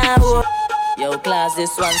up in her hole. Yo class,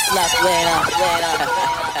 this one slap when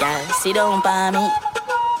girl, sit down by me.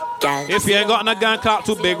 Girl, if you ain't got no gun caught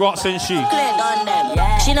too big rocks and she.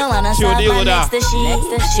 She don't wanna serve man next to she.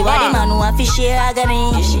 She want the man who have to share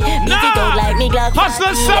agony. Beat it out like me Glock 40.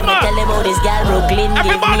 Hustler Summer. Tell about this girl Brooklyn.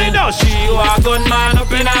 Everybody knows she want gun man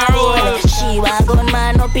up in her hole. She want gun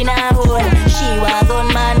man up in her hole. She want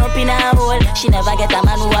gun man up in her hole. She never get a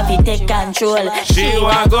man who have to take control. She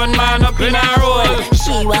want gun man up in her hole.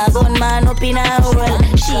 She want gun man up in her hole.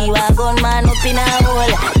 She want gun man up in her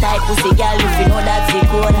hole. Type pussy girl if you know that's the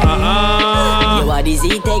code. You what is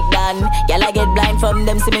he take down? Girl I get blind from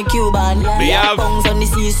them see me Cuban. We have tongues on the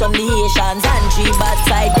seas from the Haitians and 3 bad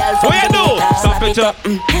side girl from what you do? Stop it it up,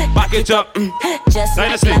 back it up. Just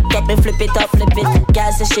like laptop, me flip it up, flip it.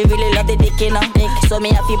 Girl say she really love the dick, you know. So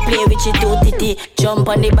me have to play with you too, titty. Jump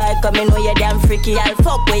on the bike, come me know you damn freaky. I'll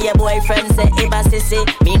fuck with your boyfriend, say Iba sissy.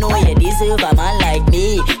 Me know you deserve a man like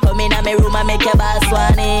me. Come in a me room and make your boss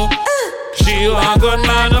swanny. She want good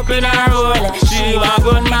man up in her hole. She want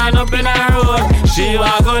good man up in her hole. She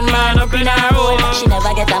want good man up in her hole. She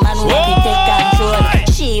never get a man who can take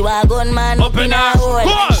control. She want good man up in her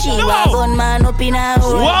hole. She want good man up in her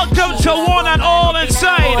hole. Welcome to One and All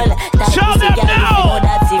Inside. Tell them now.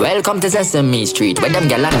 Welcome to Sesame Street, where them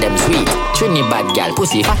gal and them sweet. Trinidad gal,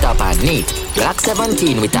 pussy fat up and neat. Black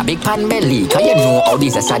 17 with a big pan belly, cause you know how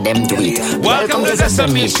these are them do it. Welcome to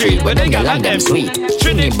Sesame Street, where them gal and them sweet.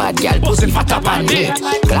 Trinidad gal, pussy fat up and neat.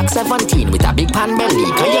 Black 17 with a big pan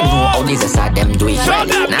belly, cause you know how these are them do it. 9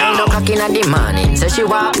 o'clock in the morning, say she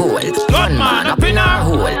want pole. Gunman up in her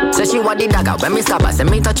hole. Say she want the dagger when me stab her, say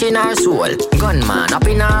me touching her soul. Gunman up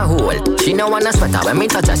in her hole. She no wanna sweater when me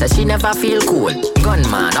touch her, say she never feel cool.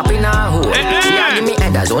 Gunman up in her hole. She a give me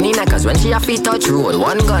headers only neckers when she a feet touch road.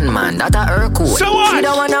 One gunman that a her cool. So what? She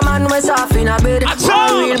don't want a man we soft in a bed.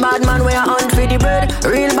 One real bad man we a hunt for the bread.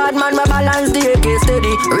 Real bad man we balance the AK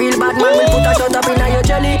steady. Real bad man we put a shot up in your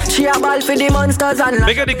jelly. She a ball for the monsters and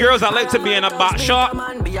big of the girls that like to be in a back shot.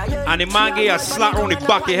 And the man get a slap on the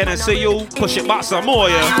back of your head and say you push it back some more,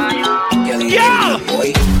 yeah. Yeah!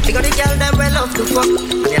 Big of the girl them we love to fuck.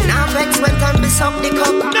 And you now vex when time be suck the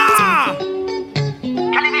cup. Nah!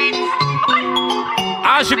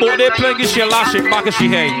 As she bought their plug, she lash it back as she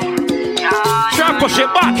hate. Try push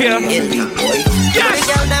it back here. Yes!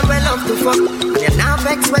 The girl them we love to fuck. And you now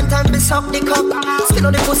vex when time be suck the cup. Still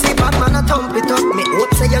on the pussy bad man a thump it up. Me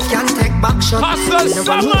hope say you can take back shot. Hustle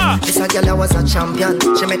summer! This a girl I was a champion.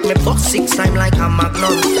 She make me bust 6 times like a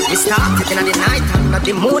magnum. We started in the night and not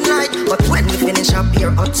the moonlight. But when we finish up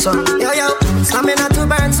here hot sun. Yo yo, stamina to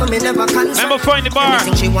burn so me never cancel. Remember find the bar.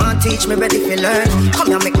 Anything she want teach me ready to learn. Come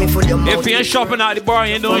here make me full your mouth. If you ain't shopping at the bar,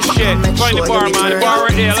 you ain't doing shit. Find the bar, man. The bar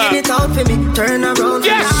right there, Fling it out for me, turn around.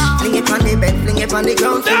 Yes! Fling it on the bed, fling it on the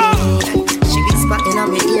ground for me. She whispering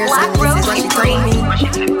on my ears and this is what she told me.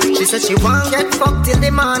 She said she won't get fucked till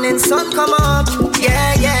the morning sun come up.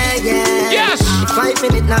 Yeah, yeah, yeah. Yes! 5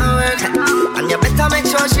 minutes now work. And you better make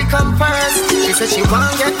sure she come first. She said she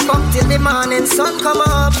won't get fucked till the morning sun come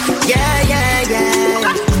up. Yeah, yeah,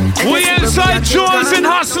 yeah. We inside Jones and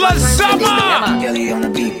Hustler Summer.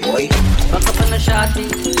 Fuck up on the shawty.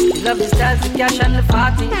 She love the styles, the cash and the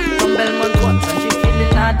party. From Belmont once and she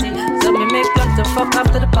feeling naughty. So me make plans to fuck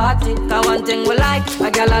after the party. Cause one thing we like, a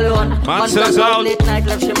girl alone. Man says out. Late night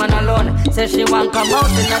love she man alone. Says she want come out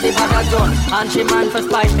in the bad zone. And she man for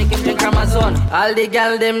spice, make him drink Amazon. All the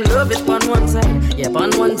gal them love it on one side. Yep,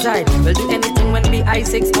 on one side. We'll do anything when we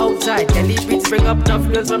I6 outside. Kelly beats bring up tough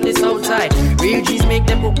girls from the south side. Real G's make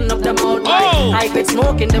them open up their mouth wide. I quit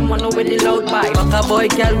smoking them one with the loud bite. Fuck a boy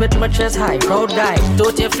girl with my chest high. Proud guy.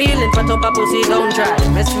 Don't you feeling for top a pussy don't try.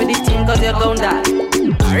 Mess with the team cause you're gon' die.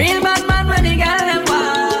 A real bad man when the girl them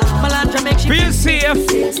wild. Malantra make she feel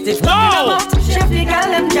safe. Stiff no! Shift the girl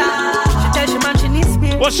them jaw. She tell she man she needs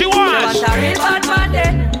speed. What she want? She want a real bad man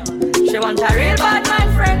then. She want a real bad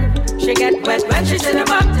man friend. She get wet when she see the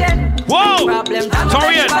back then. Whoa! Problem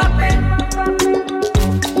Torian.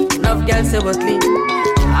 Enough girls say we're clean.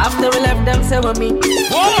 After we left them, say we're me.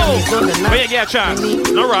 Whoa! Where you get a chance?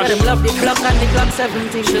 No rush. Them love the block and the Glock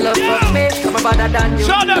 17. She love fuck me. Come about that than you.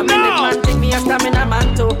 Shut up now! Man think me a stamina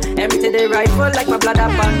man too. Empty the rifle like my blood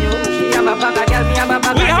upon you. She have a bag of girl, me have a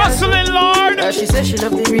bag of we hustling, Lord! She says she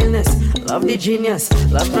love the realness. Love the genius.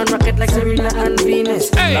 Love run rocket like Serena and Venus.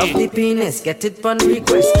 Hey. Love the penis. Get it fun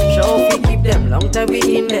request. Show if we keep them. Long time we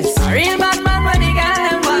in this. A real bad man when the girl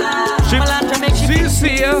them wild. Malantra make she feel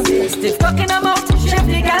stiff fucking them out. Shift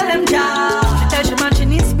the girl them jaw. She tell she man she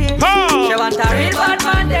needs speed. She want a real bad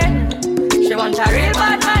man then. She want a real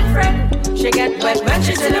bad man friend. She get wet when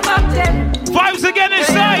she's in the back then. Vibes again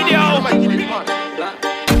inside, yo.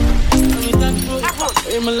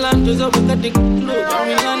 In my land, there's a wicked dick. No, I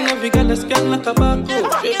land every girl scan like a barcode.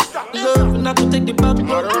 Love, not to take the back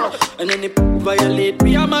road. And then they violate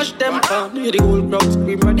me, I mash them down. Hear the whole crowd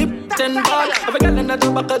scream, ready, 10 ball. Every girl in the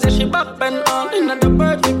back, cause she back bend on. In the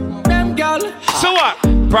bird, them girl. So what?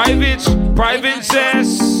 Private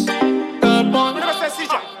says.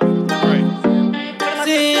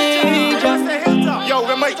 Yo,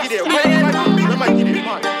 we might get it. We might get it.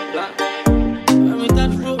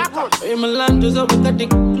 In my land, there's a wicked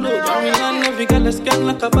dick. Every girl scan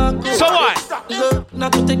like a barcode. So what?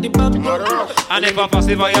 Not to take the back road. And if I pass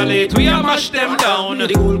the violate, we a mash them down.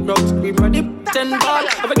 The whole crowd scream, ready, 10 ball.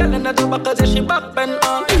 Every girl in the back, cause she back bend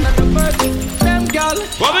on. In the bird, them girl.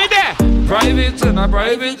 What we there? Private and a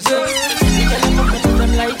private jet.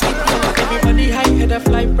 Everybody high head of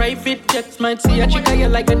fly private jets. Might see a chick you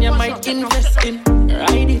like and you might invest in.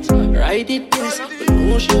 Ride it, yes. But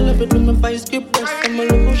no, she'll love it when my vice get pressed. I'm a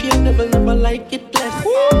local, she'll never like it less.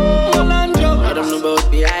 I don't know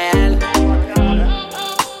about the IL.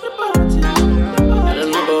 I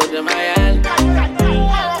don't know about them IL.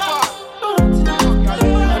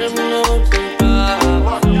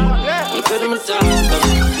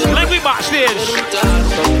 Let me watch this.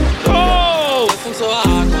 Oh!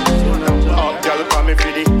 Girl, call me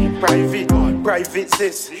for the private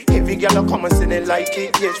sis. Every girl come and sing it like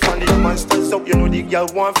it. Yes, from the monsters up, you know the girl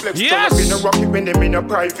want flex. Yes! In a rocket when them in a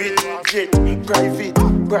private jet.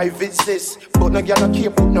 Private sis. But no girl care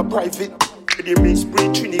about no private. The mix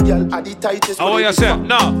breed Trini girl are the tightest. Oh, yes, sir.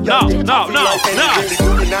 No.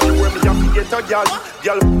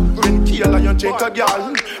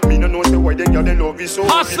 Me no know say why they girl they love you so.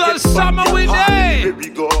 Hustle summer with day. Baby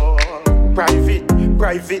go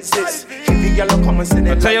private sis. Every girl come and sing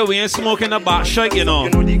it. I tell you, we ain't smoking a back shot, you know.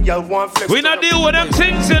 We not deal with them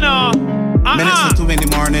things, you know. Minutes to 2 in the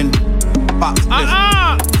morning.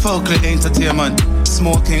 Folklore entertainment.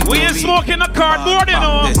 Smoking. We ain't smoking a cardboard, you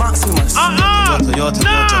know. Maximus. Nah.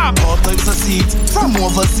 All types of seeds from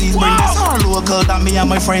overseas. Bring this all local that me and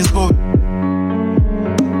my friends go.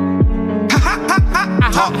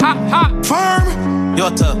 Firm.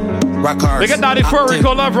 Yota. Rock hard. Look at Daddy Furry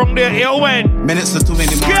love from there. Yo, when? Minutes to 2 in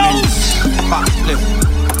the morning. Backflip.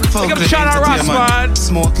 Look at Chana Ross, man.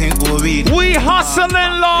 Smoking or weed. We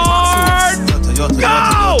hustling, Lord.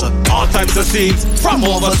 Go! All types of seeds from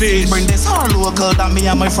overseas. Bring this all local that me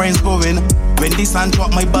and my friends going. When the sun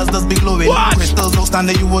drop, my buzz does be glowing. What? Crystals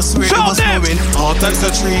outstanding, you will swear it was snowing. All types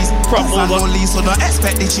of trees from overseas. So don't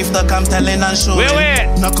expect the chief to come telling and showing. Wait.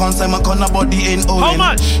 No concern, my corner body ain't owing. How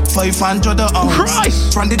much? 500 the ounce.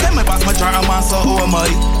 Christ! From the time my back, my jar a man, so oh my.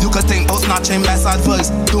 You could think about snatching best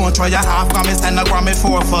advice. Don't try your half gram, it's 10 a gram, it's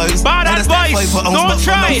 4 or 5. Bad advice. Don't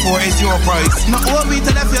try. 4 is your price. No OB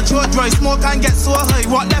to left your throat dry. Smoke and get so high.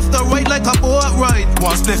 What left or right like a boat ride.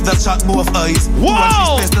 One spliff that shot both eyes.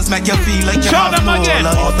 Whoa! Just make you feel like you Shout have no again.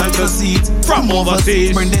 All types of seeds from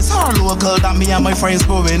overseas. Bring this all local that me and my friends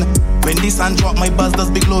growing. When the sun drop, my buzz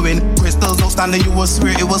does be glowing. Crystals outstanding, you will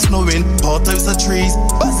swear it was snowing. All types of trees,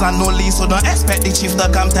 buzz and no leaves. So don't expect the chief to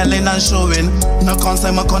come telling and showing. No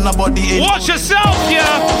concern, my corner body ain't. Watch yourself,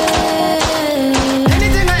 yeah.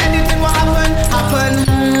 Anything will happen.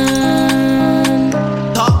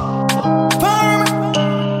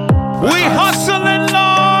 We hustling,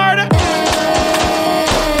 Lord.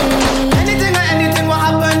 Anything will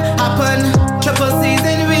happen. Triple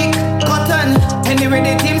season week, cotton. Anyway,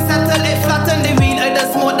 the team settle it flatten. The wheel I the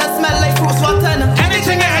smoke that smell like fruits rotten.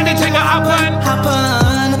 Anything will happen.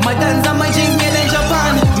 My dance and my jeans made in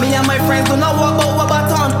Japan. Me and my friends do not walk about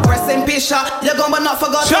baton. Rest in peace, you're gone but not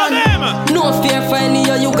forgotten. Show them. No fear for any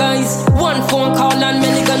of you guys. One phone call and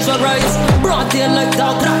many guns will rise. Brought in like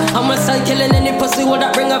dog. I'm a cycle in any pussy would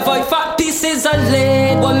that bring a vibe. Fat pieces and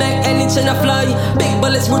lead will make any China fly. Big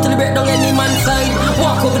bullets brutally break down any man's side.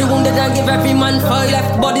 Walk over the wounded and give every man 5.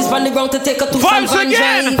 Left bodies from the ground to take a 2 Vibes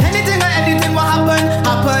again. Anything will happen.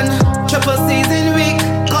 Triple season week,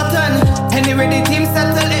 cotton. Anyway, the team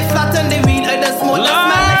settle it flatten. The wheel I the smoke that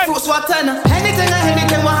smell like fruits rotten. Anything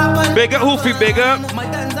will happen. Bigger, who fi bigger?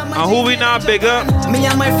 And who we not bigger? Me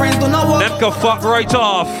and my friends do not walk. Them can fuck right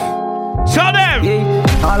off. Tell them.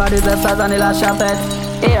 All of these lessons and the last chapet.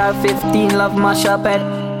 AR-15 love my chapet.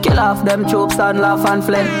 Kill off them troops and laugh and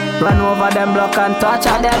fled. Run over them block and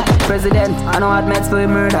torture them. President, I know what makes we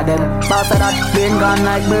murder them. Boss of that brain gone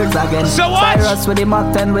like birds again. So what? Cyrus with the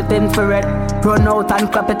Mach 10 with infrared. Run out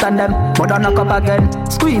and clap it on them, but don't knock up again.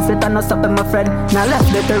 Squeeze it and not stop it, my friend. Now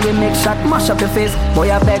left the remix shot, mash up your face.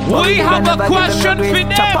 Boy, I beg. We have a question for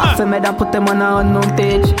them. Chop off him and put them on an unknown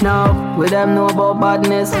page. Now, with them know about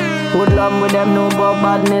badness. Hoodlum with them know about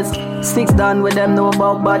badness. 6 down with them know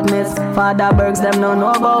about badness. Father Bergs them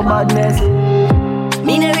know about badness.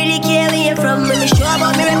 Me no really care where you from. When me show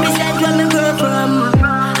about me represent where me grow from.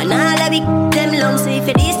 And all I be them long say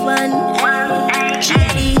for this one.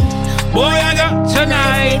 Hey. Boy, I got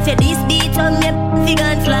tonight. For this beat on me, fi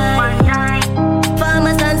gon' fly.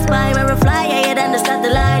 Farmers and spy, where we fly higher than the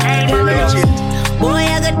satellite. Boy,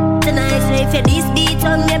 I got tonight. Say for this beat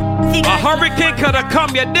on me, fi gon' A hurricane could have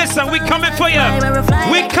come here this and we coming for you.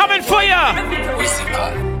 We coming for you.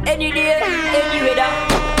 Any day, any weather.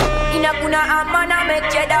 In a kuna amana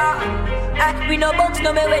make cheddar. We no box,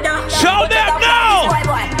 no me weather. Show them now.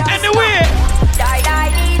 Anyway. Die.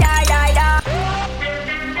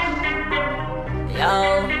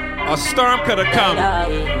 A storm could have come.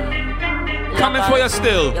 coming for you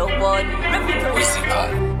still.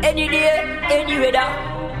 Any day, any weather.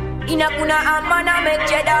 In a kuna and man a make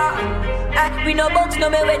cheddar. We no box, no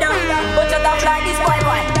me weather. But you talk like this boy.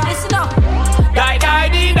 Listen up. Die.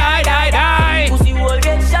 Pussy will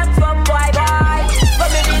get shot from boy. But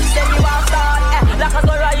me this say you are start. Like a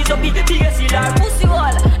go rise up the biggest killer. Pussy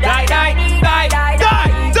will die.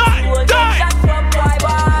 Pussy will get shot from boy.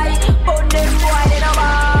 But them boy they no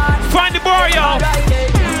bad. Find the boy, yo.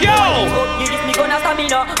 Me gonna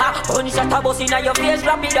stamina. Only shot a bus inna your face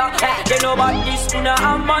rapida. They know about this kuna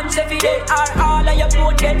a man say fi dey. All of your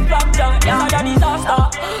boat get from down. That's a disaster.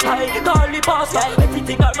 I call the pastor.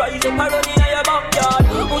 Everything a rise up and run inna your backyard.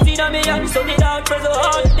 Who's inna me and so the dog press so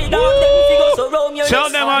hard. The dog them figure so round your. Tell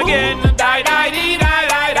them again. Die.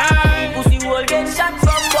 Pussy will get shot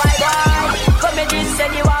from boy. Come and this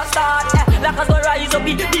and you are start. Like a go rise up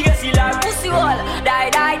the biggest killer. Pussy will die.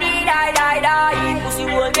 Pussy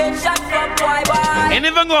will get shot from boy. Ain't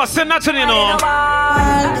even gonna send nothing, you know.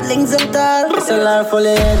 Links and tall, SLR full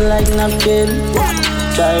of head like napkin.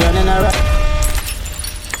 Try running around.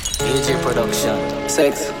 AJ Production.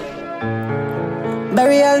 Sex.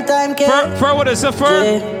 Burial time, kid. For what is it for? I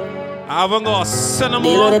haven't gonna send them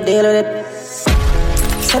more. Deal with it.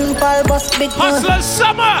 St. Paul bus big Hustler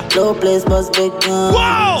Summer. Low place bus big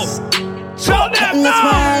Wow. Show them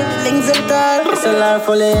now. Links and tall, SLR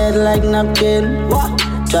full of head like napkin.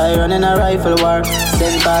 Try running a rifle war.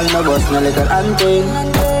 St. Paul no bus, no little hunting.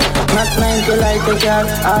 Mac 90 like a car.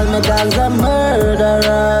 All my dogs are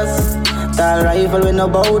murderers. Tall rifle with no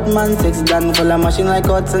bout man. 6 gun full of machine like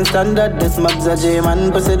Hudson Standard. This mob's a J-man,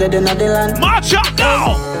 pussy dead in the land. March up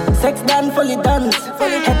now! 6 gun fully done.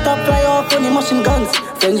 Head top fly off on the machine guns.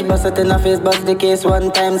 French bust it in the face, bust the case one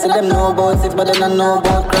time. See them know about 6, but they don't know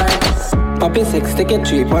about crime. Poppy 6, take it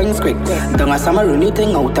 3 points quick. Don't a summer rooney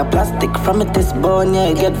thing out of plastic. From it this bone, yeah,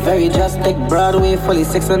 it get very drastic. Broadway fully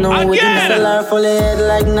 6 and no with the SLR fully head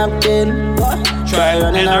like napkin. Try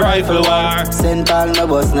running a rifle war. St. Paul no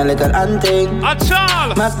bus, no little hunting. Mac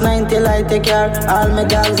 90 light a car. All my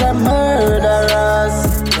dogs are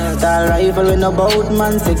murderers. Tall rifle with no bout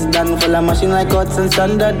man. 6 gun full of machine like Hudson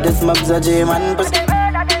Standard. This mob's a J-man.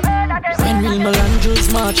 When will Melandros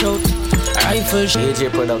march out? Rifle AJ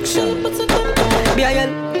Production. B.I.L.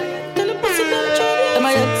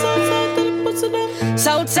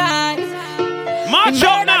 Southside. March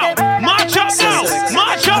up now.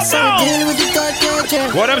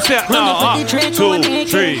 What I'm saying now? 2,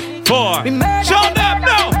 3, 4. Show them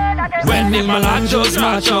now. When will Melandros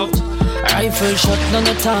march out? Rifle shot, none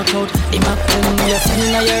of talk out. The Mac 10, we are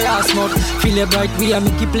sitting in your ass mouth. Feel it bright, we are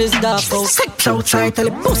make it place dark out. Sex outside, tell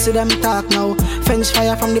the pussy them talk now. French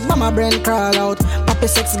fire from the bomber brain crawl out. Poppy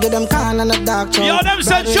 6, get them can and a dark chow. Yo, them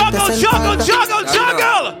said juggle.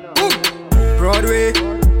 Broadway,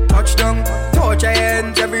 touchdown. Touch your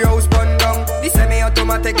hands, every house burn down. The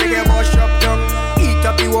semi-automatic, they get wash up down. Eat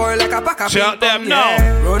up the wall like a pack of shout them now.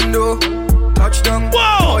 Rondo, touchdown.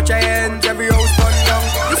 Touch your hands, every house burn down.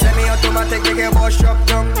 The semi-automatic, they get wash up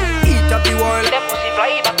down. Eat up the wall. Them pussy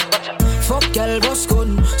fly back. Fuck y'all boss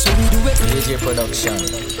gun, so we do it. AJ Production.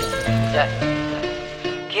 Yeah.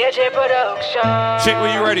 KJ Production. Check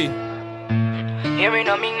when you ready. Hear me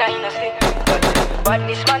now, me nine stick. But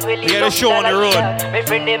this man will get a show on the road. My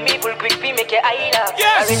friend them evil quick we make it eye up.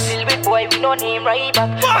 Yes. I still with boy we no name right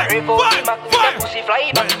back. Fire. Pussy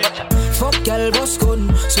fly back. Fuck y'all boss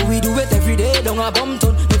gun, so we do it every day. Don't a bum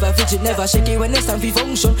ton. Never fidget, never shake it when it's time for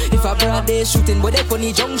function. If a broad day shooting, but they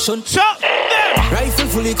funny junction. Shut them. Rifle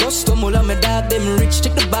fully custom, all of my dad them rich.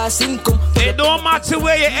 Take the boss income. It don't matter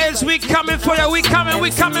where you is, we coming for you. We coming.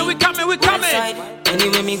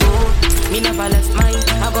 Anyway me go, me never left mine.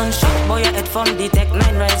 I gun shot boy head from the Tech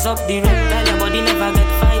 9. Rise up the red, tell your body never get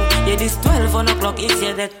fine. Yeah, this 12 o'clock is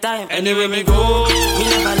yeah that time. Anyway me go, me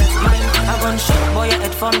never left mine. I gun shot boy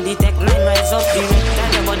head from the Tech 9. Rise up the red,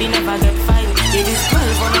 tell your body never get fine. Yeah, this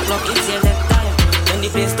 12 o'clock is yeah that time. When the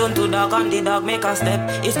place turn to dark and the dog make a step.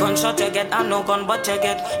 It's gunshot you get and no gun but you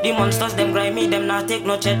get. The monsters them grimy, them not take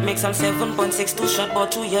no chat. Make some 7.62 shot but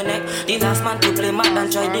to your neck. The last man to play mad and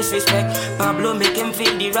try disrespect. Pablo make him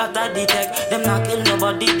feel the rat that detect. Them not kill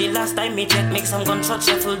nobody the last time me check. Make some gunshot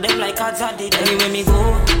shuffle them like cards at the deck. Anyway me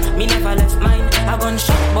go, me never left mine. A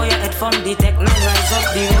gunshot boy your head from the Tech 9. Rise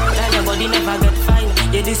up the red, tell your body never get fine.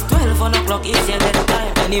 Yeah, this 12 o'clock is yeah that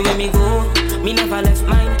time. Anyway me go, me never left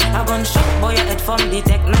mine. A gunshot boy your head from the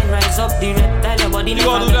Tech 9. Rise up the red, tell your body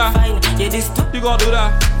never get fine. Yeah, this you gotta do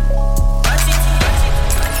that.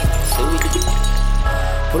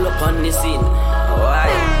 Pull up on the scene.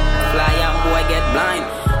 Why? Fly and boy get blind.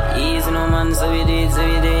 Easy no man, so we did.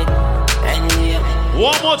 And yeah.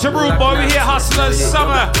 One more to Rude Boy, we here Hustlers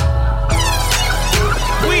Summer.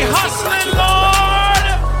 we hustling, Lord.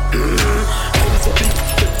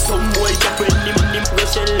 Some boy up when him go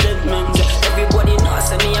shell dead men. Everybody knows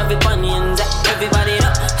me have opinions. Everybody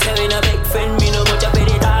know, say we no big friend. Me no much up in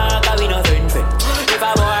the dark, we no friend. If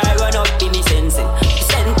a boy run up in the sense,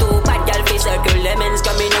 send two bad gal face circle lemons.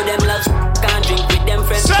 Cause me know them loves, can't drink with them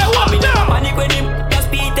friends. Say what me now? No panic when him just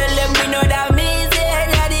be tell them we know that me say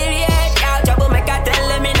yeah the real y'all trouble make I tell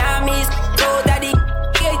them in a miss. So that the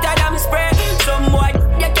hater them spread. Some boy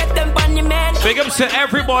you get them on the man. Big ups to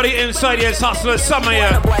everybody inside here, Hustler Summer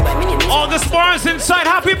here. All the Spartans inside,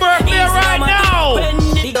 happy birthday right now!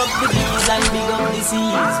 Big up the bees and big up the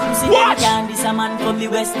seas. See them can this a man from the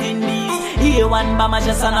West Indies. Here one bomber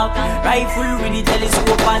just an out. Rifle with the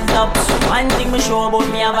telescope and top. One thing me sure about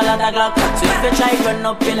me have a lot of Glock. So if you try run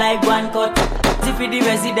up you like one cut. If you the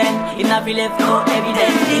resident, in a be left no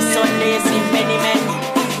evidence. This Sunday see many men.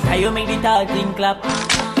 Can you make the tall thing clap?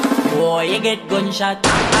 Boy, you get gunshot.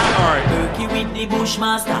 Alright. Turkey with the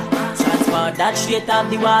Bushmaster. Transport that straight up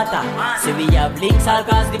the water. Say we have links all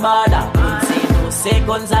across the border. Don't say no, say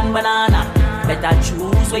guns and banana. Better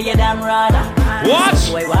choose where you damn rather. What?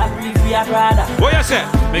 Boy, what if we are rather? What you say?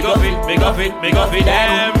 Make up it, make up it, make up it,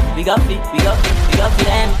 them. Big up it, big up it, big up it,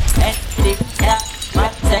 them.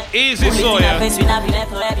 Easy, so yeah.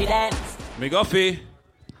 Big up it.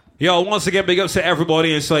 Yo, once again, big ups to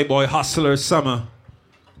everybody inside, boy. Hustler Summer.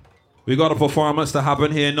 We got a performance to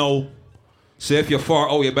happen here now. So if you're far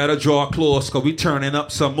out, you better draw close, because we turning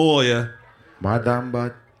up some more, yeah. Madam,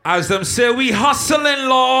 but as them say, we hustling,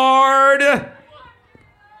 Lord.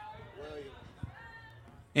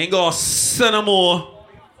 Ain't gonna send no more.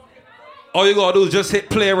 All you gotta do is just hit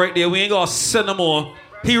play right there. We ain't gonna send no more.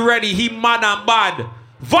 He ready, he mad and bad.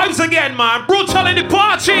 Vibes again, man. Brutal in the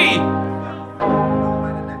party.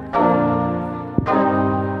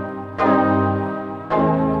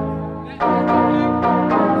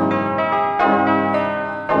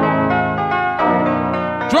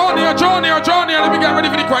 Draw near, let me get ready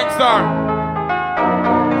for the crank star.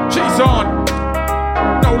 Cheese on.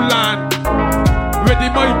 No land. Ready,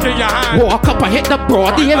 mic in your hand. Walk up and hit the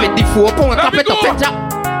broadie with the 4 pound cap it up and jump.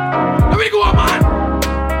 Let me go, man.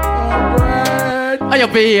 Are you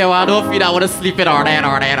pay here? I don't feel I want to sleep it or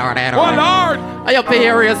that. Oh, Lord. Are you pay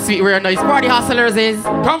here real sweet, real nice? Party hustlers is.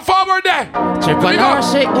 Come forward there. Triple R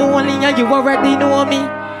shake only and you already know me.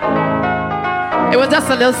 It was just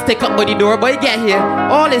a little stick up by the door, but you get here.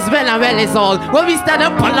 All is well and well is all. When we stand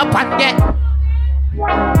up, pull up and get.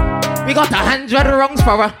 We got 100 rounds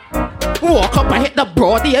for her. Walk up and hit the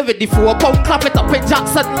broadie with the 4 pound. Clap it up with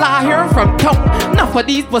Jackson Law here from town. Enough for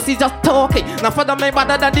these pussies just talking. Enough for them ain't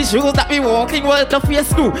better than the shoes that we walking with the face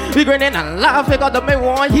screw. We grinning and laughing because them ain't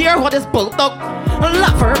want hear what is built up.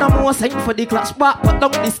 Laugh for no more sing for the clash back. Put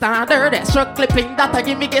down the standard extra clipping that I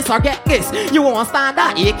give me this or get this. You want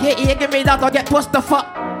standard AKA give me that or get pushed the fuck.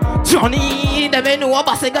 Johnny, them ain't know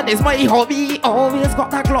about singing is my hobby. Always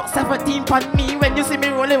got that Glock 17 on me. When you see me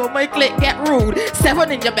rolling with my click, get rude.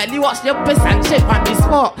 7 in your belly, watch your piss and shit on the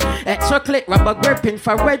spot. Extra click, rubber grip,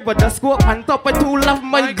 infrared with the scope on top of 2 love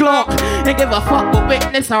my Glock. Ain't give a fuck with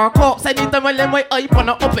witness or cops. Anytime I let my eye on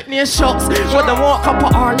the up it near shots. With the walk up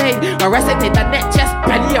or lane, arrested in the neck, chest,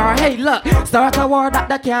 belly or hey look. Start a war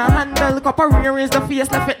that can't handle. Copper rear is the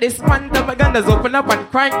face left at this man. The my gunners open up and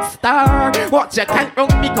crank star. Watch you can't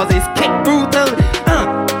run me cause it's kick brutal.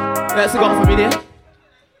 Let's go for me there.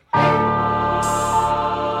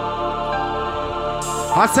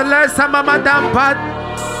 Hustlers, some of Madam Bad.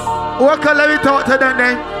 Walker, let me talk to them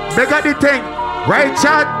then. They got the thing. Right,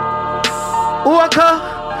 chat. Walker,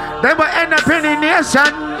 they will end up in the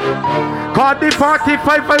nation. Call the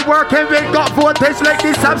 45 by working with. Got voltage like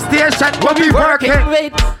the substation. What we working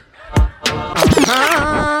with?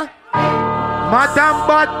 Madam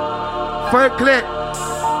Bad. For click.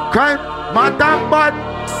 Crime, Madam Bad.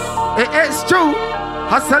 It's true.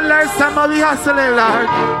 Hustlers, some of we hustling, Lord.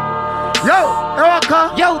 Yo,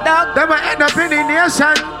 Walker. Yo, dog. They will end up in the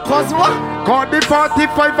nation. Cause what? Call the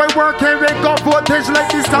 45 by working with. Got voltage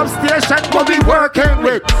like the substation. What we working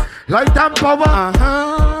with? Light and power.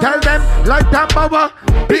 Tell them light and power.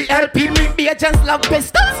 BLP me be a just love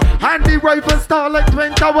pistols. And the rifle star like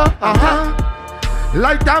Twin Tower.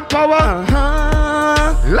 Light and power.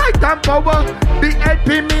 Light and power. BLP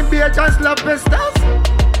me be a just love pistols.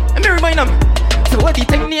 Let me remind them. So what the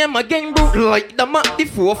thing name again, bro? Like the Mac, the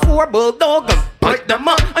 4-4 bulldog. Pipe them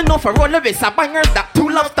up. I know for all of it's a bangers that too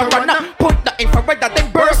love to run up. Point the infrared that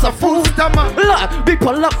then burst a fool. Lord, we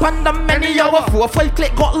pull up on the many hour 4-5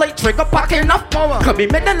 click got like trigger pack enough power. Could be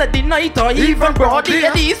middle of the night or even broad day.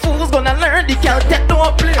 These fools gonna learn the Caltech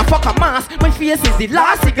don't play. I fuck a mask, my face is the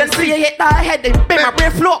last you can see. I hit that head and pay my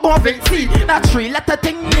brain float go and see. That 3-letter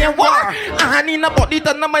thing near war. I need a body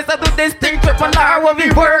to know myself do this thing. Triple R what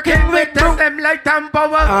we working with. Tell them like time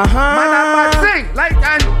power. Man and sing like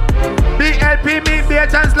and BLP me be a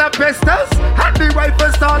chance love pistols. And the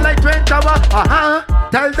rifle star like Twin Tower.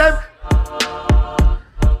 Tell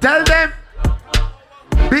them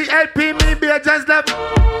BLP me be a chance love.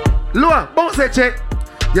 Lower, bounce a check.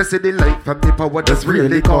 You see the light from the power does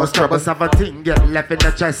really cause trouble. Have a thing get left in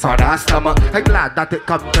the chest or the stomach. I'm glad that it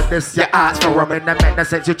come to this. You ask for rum in the man that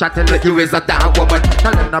says you chatting like you is a damn woman.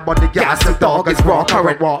 Telling about the gas, the dog is raw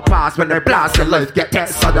current. Walk past when they blast your life get that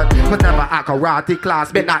sudden. But never a karate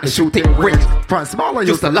class, been at the shooting range. From small I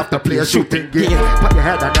used to love to play a shooting game. Put your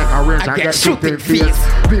head on neck and range and get shooting fees.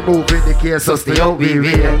 We moving the case so stay out be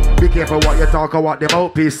real. Be careful what you talk or what them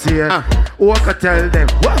mouthpiece here. Who can tell them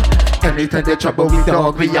what? Anytime they trouble we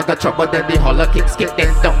dog, we have the trouble, then the holler kicks get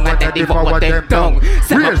them down, and then they forward them down.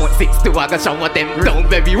 7.62, I got show them down,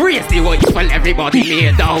 baby, raise the voice for everybody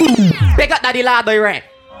lay down. They got daddy lad, right?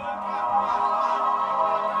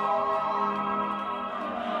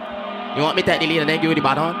 You want me to take the lead and then give you the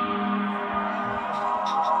baton?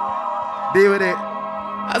 Deal with it.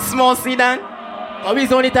 A small sedan. But we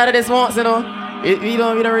only tired of this once, you know. We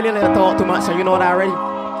don't really let her talk too much, so you know that already.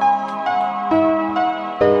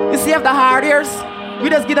 You see if the hard ears, we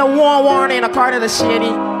just get a warning according to the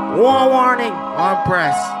shady. Warning. One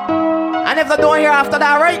press. And if they don't hear after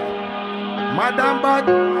that, right? Madam Bud.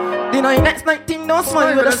 You know, next 19 don't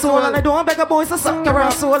smile with a soul. And I don't beg a boy to suck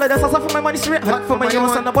around soul. I just ask for my money straight hot for my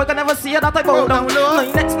own. And the boy can never see that I bow down. No,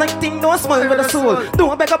 next 19 don't smile with a soul.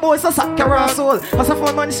 Don't beg a boy to suck around soul. I ask for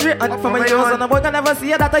my money straight hot for my own. And the boy can never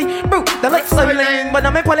see that I broke the lifestyle. But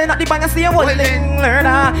I'm pulling at the bang and see a whirling. Learn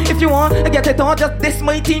if you want, I get it on. Just this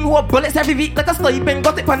my team who bullets every week like a stipend.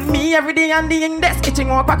 Got it on me every day and the index itching.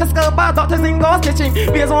 Or crack a skull bar, doctors in ghost kitchen.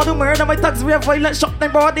 Beers want to murder my thugs, real violent. Shot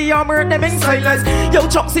them body or murder them in silence. Yo,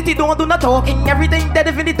 Chop City don't do no talking. Everything dead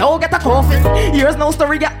if in the dog get a coffin. Here's no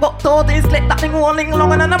story get got told. It's click that thing rolling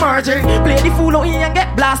longer than a margin. Play the fool out here and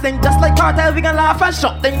get blasting. Just like cartel we can laugh and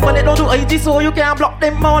shot them. But they don't do IG so you can't block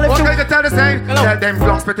them all. If what can you tell the same? Tell them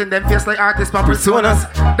blocks spitting them face like artists for personas.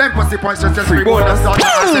 Them pussy points just 3 bonus.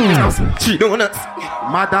 3 donuts.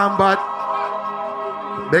 Madam Bud.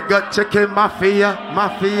 They got chicken mafia.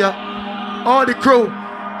 All the crew.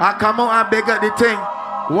 I come out and big up the thing.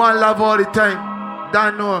 One love all the time.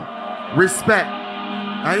 Don't know them. Respect.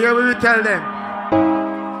 And here we will tell them.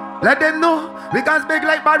 Let them know. Because big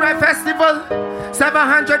like Bad Right Festival.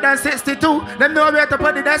 762. Them know where to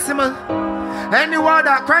put the decimal. Anyone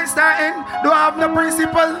that crime starting don't have no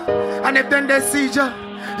principle. And if then they seizure,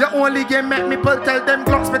 you only game make me pull. Tell them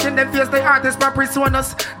Glocks spitting them face the artists for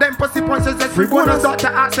personas. Them pussy points is just 3 bonus. Doctor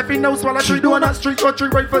asks if he knows swallow 3 donuts. 3 or 3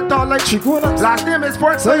 rifle tall like 3 donuts. Last name is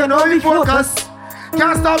Fort, so you know we focus.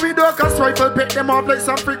 Can't stop with dog, cause rifle pick them off like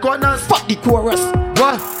some free corners. Fuck the chorus.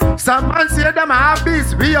 What? Some man say them a half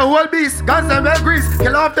beast, we a whole beast. Guns and well grease,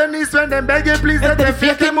 kill off them knees when them begging please. Let them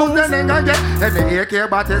fake it move, then they gonna get. And the AK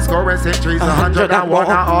battles scoring centuries. 101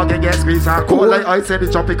 and all they get squeezed. And cold like ice in the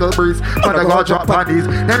tropical breeze. But I got drop on these.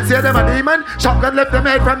 Them say them a demon. Shotgun left them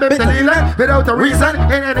head from them to Leland. Without a reason,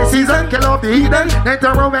 in any season. Kill off the heathen. Then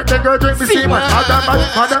turn around and the girl drink the semen.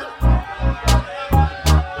 Madam.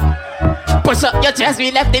 Push up your chest,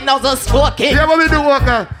 we left the nozzle smoking. Yeah, what we do,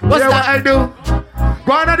 Walker? What's that? What I do?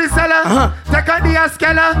 Go on to the cellar, take out the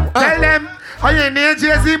Askeller, tell them, I ain't near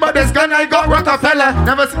Jay-Z, but this gun I got Rockefeller.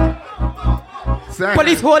 Never see.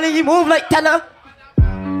 Police holding you move like teller.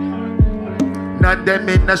 Not them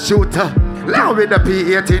in the shooter, loud with the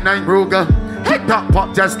P89 Ruger. Head top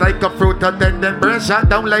pop just like a fruiter, then them brain shot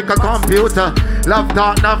down like a computer. Love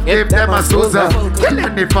talk enough, give them a Sousa. Kill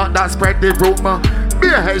any fuck that spread the rumor.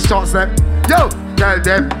 Beer head shots them. Yo, tell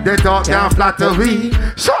them they talk down flattery.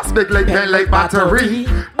 Shots big like pen like battery.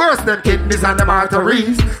 Burst them kidneys and them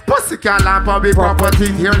arteries. Pussy can lamp on be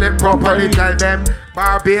property. Hear them properly. Tell them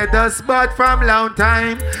Barbados but from long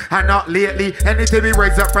time and not lately. Anything we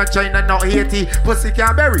raise up from China, not Haiti. Pussy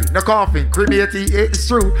can bury, no coffin, cremate. It's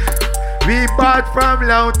true. We bad from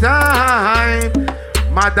long time.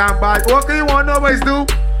 Madam Bad. What can you want to always do?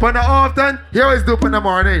 Put it often. He always do in the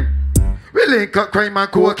morning. We link up crime and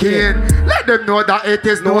cocaine. Let them know that it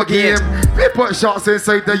is no game. We put shots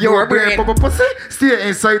inside the your brain. But pussy, stay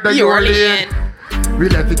inside the your lane. We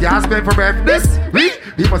left the gas man for breath. This,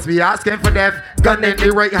 he must be asking for death. Gun in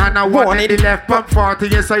the right hand and one in the left. Pump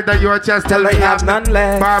 40 inside of your chest till I have none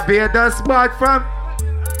left. Barbados, but from.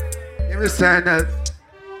 Give me stand that.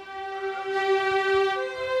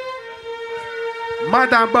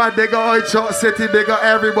 Mad and bad, they got Oil Shot City, they got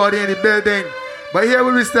everybody in the building. But here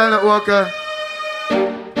we stand at Walker.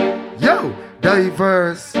 Yo,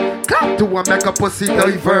 diverse. Clap to one, make a pussy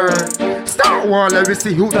diverse. Start war, let me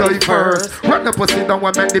see who die first. Run the pussy down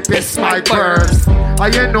and make the piss my purse. I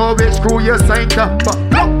ain't know which crew you signed up, but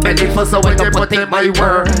look, belly for so when you put in my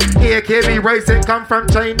word. AKB rising come from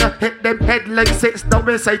China. Hit them head like 6 down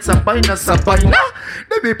inside Sabina.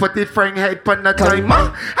 Let me put the front head on the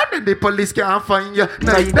timer. And then the police can't find you.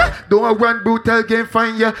 Neither. Don't run brutal game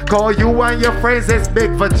find you. Call you and your friends is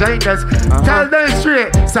big vaginas. Tell them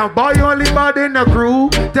straight, some boy only bad in the crew.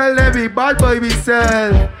 Tell them we bad boy we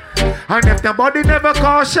sell. And if the body never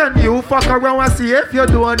caution you, fuck around and see if you're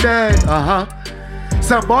doing that.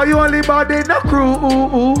 Some boy you only bad in the crew.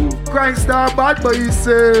 Crime star bad boy you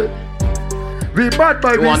say. We bad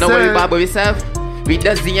boy we say. You wanna know what we bad boy we say? We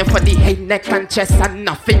the Z for the head, neck and chest and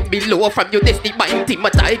nothing below. From you this the mind team,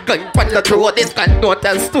 but I gun from the throat. This can not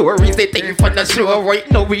tell stories, they think from the show. Right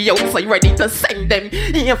now we outside ready to sing them.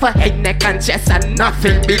 Here for head, neck and chest and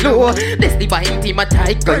nothing below. This the mind team, but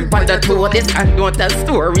I gun from the throat. This can not tell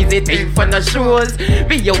stories, they think from the shows.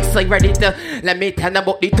 We outside ready to, let me tell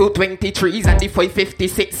about the 223s and the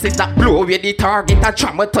 556s that blow with the target and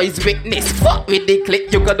traumatized witness. Fuck with the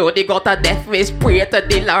click, you can know they got a death wish. Pray to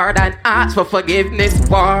the Lord and ask for forgiveness.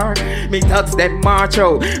 War, me thugs them march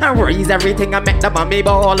out and raise everything and make the mommy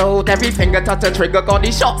ball out. Every finger touch the trigger, got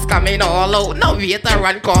the shots coming all out. Now wait a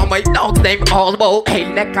run, call my dogs them all about. Hey,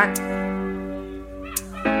 neck and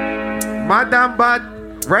Madam Bad,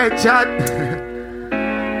 Red Chat.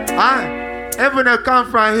 Everyone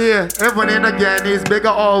come from here, everyone in again is bigger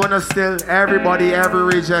all when still everybody, every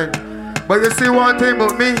region. But you see one thing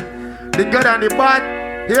about me, the good and the bad,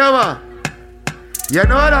 here we. You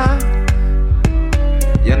know that.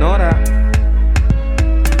 You know that.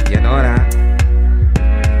 You know that.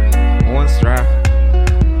 One strap.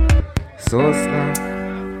 So snap.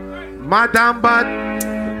 Madam Bad.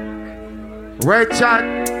 Red Chat.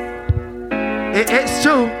 It's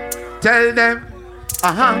true. Tell them.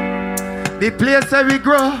 The place where we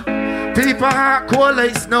grow. People are cold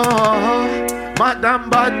like snow.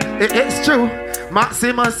 Madam Bad. It's true.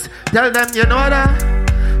 Maximus. Tell them you know that.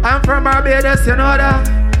 I'm from Barbados. You know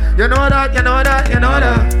that. You know that, you know that, you know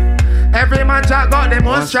that. Every man jack got them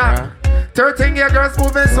one strap. 13-year girls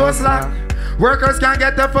moving so slack. Workers can't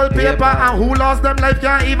get the full paper, and who lost them life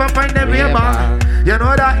can't even find them way back. You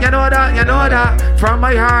know that, you know that, you know that. From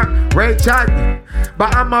my heart, Red Chat.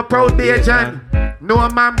 But I'm a proud Bajan. No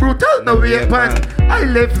man brutal, no weapon. I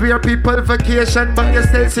live where people vacation, but you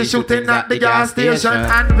still see shooting at the gas station.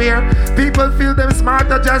 And where people feel them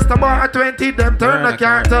smarter, just about a 20, them turn a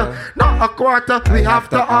character. Not a quarter, we have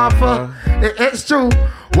to offer. It's true,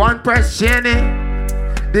 one press Jenny.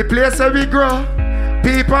 The place where we grow,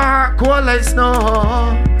 people are cold like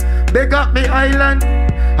snow. Big up me island,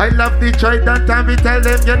 I love Detroit, that time we tell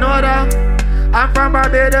them, you know that. I'm from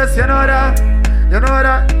Barbados, you know that. You know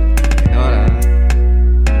that. You know that.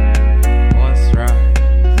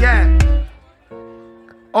 Yeah.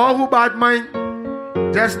 All who bad mind,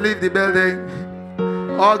 just leave the building.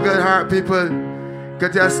 All good heart people,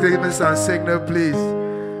 could just leave me some signal, please.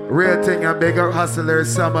 Real thing, a bigger hustler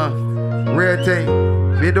summer. Real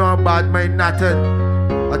thing. We don't bad mind nothing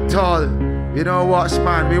at all. We don't watch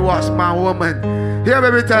man, we watch man woman. Here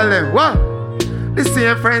we tell them, what? The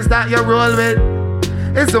same friends that you roll with,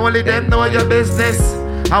 it's only them know your business.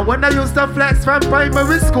 And when I used to flex from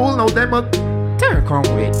primary school, now them up. Come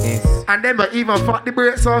witness. And them even fuck the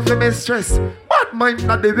brakes off the mistress. But mind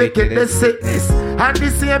not the wickedness, sickness. And the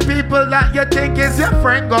same people that you think is your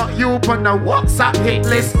friend got you up on the WhatsApp hit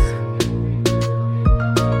list.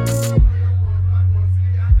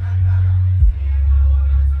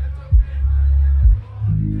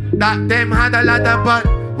 That them had a lot of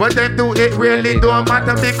butt. What them do, it really don't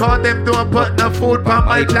matter because them don't put no food on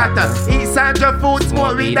my platter. Eat Sandra food,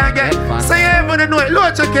 smoke weed and get. So you even know it,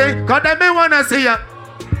 look okay, cause them they wanna see you.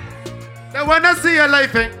 They wanna see your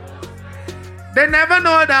life, eh? They never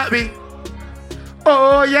know that we.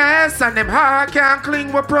 Oh yes, and them heart can't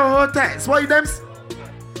cling with protest. Why them?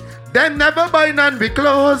 Them never buy none be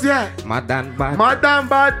clothes, yeah. Madam Bad. Madam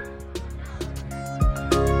Bad.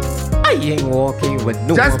 I ain't walking with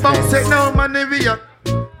no. Just bounce it now, money we up.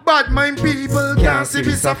 Bad mind people can't see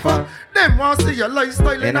me suffer. Them want see your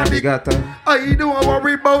lifestyle in a big gutter. I don't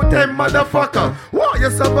worry about them motherfucker. Want you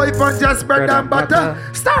survive on just bread and butter.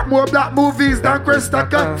 Start more black movies than Chris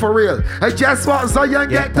Tucker. For real, I just want Zion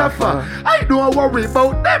get tougher. I don't worry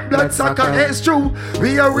about them bloodsucker. It's true,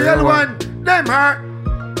 we a real one. Them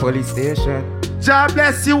hurt. Police station. God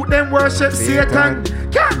bless you, them worship Satan.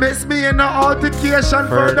 Can't miss me in no altercation.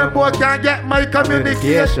 Furthermore, can't get my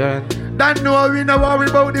communication. Don't know we no worry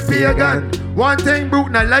about the pagan. One thing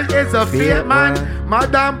brute no like is a fake man.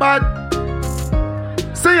 Madam bad.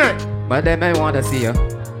 See it. But them I wanna see you.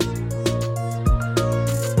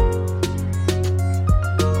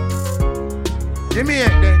 Give me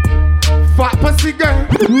it then. Fat pussy girl.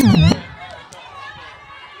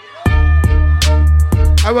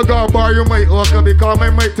 I will go borrow your mic, okay, because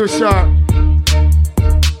my mic too short.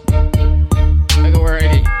 I go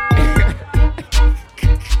ready.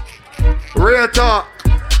 Real talk.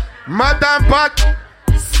 Madam Pat.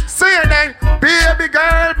 See it then. Baby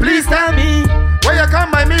girl, please tell me where you come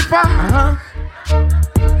by me for.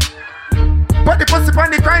 Put the pussy on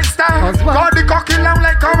the crime star. Got the cocky long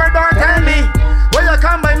like corridor. Tell me where you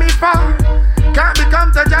come by me for. Can't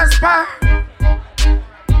become to Jasper.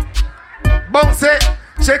 Bounce it.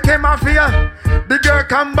 Check him off here. The girl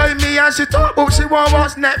come by me and she talk about she want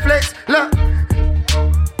watch Netflix. Look.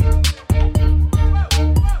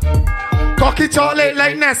 Cocky chocolate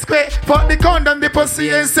like Nesquik. Fuck the condom, the pussy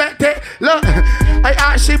insect it. Look, I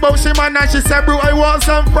asked she about she man and she said, bro, I want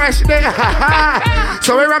some fresh day.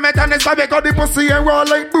 So we ram it on this baby, got the pussy and roll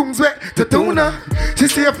like booms wet to tuna. She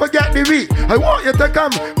say, forget the week. I want you to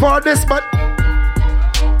come for this, but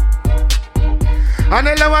and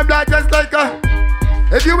I love my blood just like a.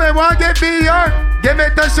 If you ain't want to be your, give me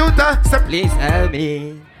the shooter. So please help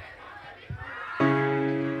me.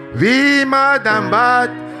 We Madam Bad.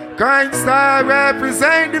 Crime star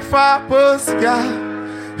represent the fat pussy, yeah.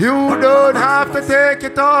 You don't have to take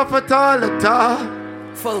it off at all.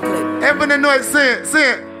 Full clip. Everybody know it, sing it,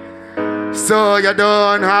 sing it. So you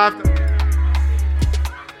don't have to.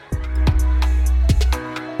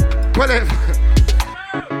 Pull it.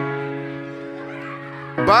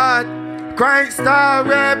 But crime star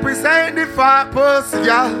represent the fat pussy,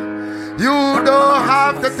 yeah. You don't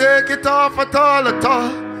have to take it off at all.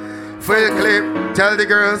 Full clip, tell the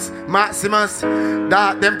girls, Maximus,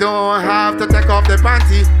 that them don't have to take off their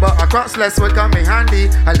panty, but a crotchless will come in handy.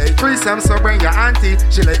 I like threesome, so bring your auntie.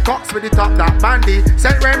 She like cocks with the top that bandy.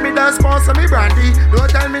 Said Remy does sponsor me brandy. Don't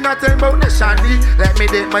tell me nothing about the shandy. Let me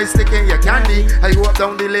dip my stick in your candy. I go up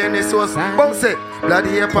down the lane, the sauce, bounce it. Bloody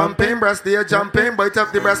here pumping, breast there jumping. Bite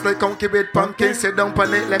up the breast like conky with pumpkin. Sit down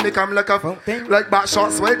on it, let me come like a fountain. Like back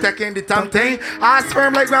shots while taking the tempting. Ass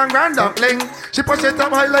firm like grand dumpling. She push it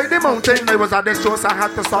up high like the mountain. I was at the show, so I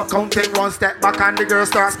had to stop counting. One step back and the girl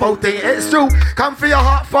starts spouting. It's true, come for your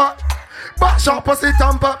hot fuck. Back shot pussy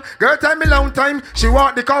thump up. Girl tell me long time. She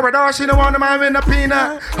walk the corridor, she don't want a man with a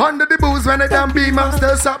peanut. Under the booze when the damn beamer.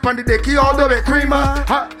 Still sup on the dicky all the way creamer.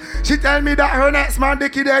 She tell me that her next man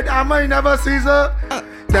dicky dead and I never sees her.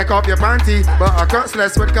 Take off your panty, but a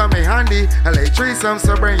crotchless would come in handy. I like threesome,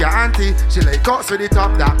 so bring your auntie. She like cuts with the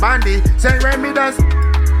top that bandy. Say Remy does.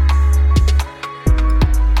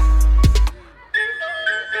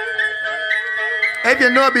 If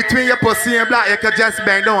you know between your pussy and black, you can just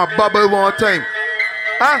bend down a bubble one time.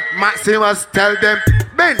 Maximus, tell them,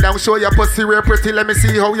 bend down, show your pussy real pretty. Let me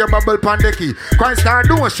see how you bubble pan the key. Crime star,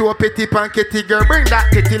 don't show a pity pan kitty. Girl, bring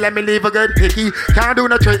that kitty, let me leave a good hickey. Can't do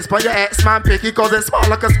no tricks for your ex-man picky, cause it's small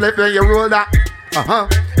like a split when you roll that.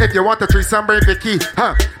 If you want a threesome, bring Vicky.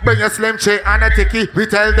 Bring a slim chick and a ticky. We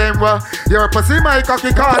tell them, well, you're a pussy, my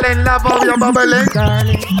cocky calling. Love how you're bubbling.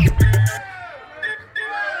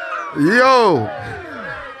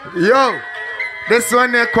 Yo, this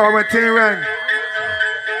one there quarantine run.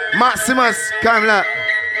 Maximus, come look.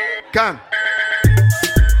 Come.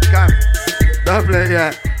 Don't play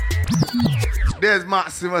yet. There's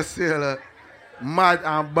Maximus here, look. Mad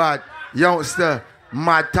and bad. Youngster,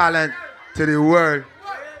 mad talent to the world.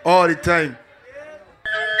 All the time.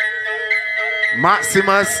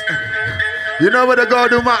 Maximus. You know what they go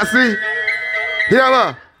do, Maxi? Here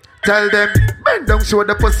we tell them, bend down, show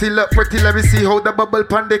the pussy look pretty. Let me see how the bubble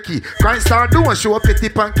pan the key. Crime star don't show a pity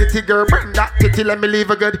pan kitty. Girl, bring that kitty, let me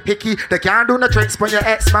leave a good hickey. They can't do no tricks when your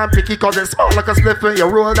ex-man picky, cause it's small like a slip when you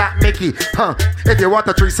roll that Mickey. If you want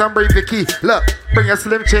a threesome, bring Vicky. Look, bring a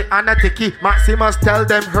slim chick and a ticky. Maximus tell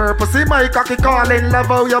them her pussy, my cocky calling. Love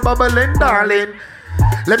how you bubbling, darling.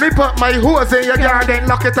 Let me put my hose in your garden,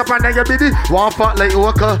 lock it up and then you be the one fuck like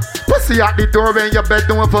Oka. Pussy at the door when your bed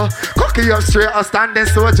over. Cocky up straight, a standing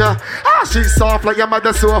soldier. Ah, she's soft like your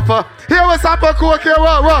mother's sofa. Here was up a cook here,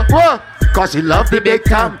 what? Cause she love the big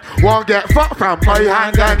time. Won't get fucked from my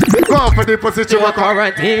handgun. Go for the pussy to a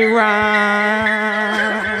quarantine run.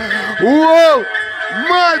 Whoa,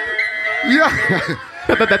 mad. Yeah.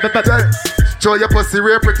 Show your pussy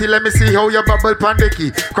real pretty, let me see how you bubble pan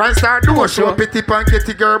dicky. Crime star do show pity pan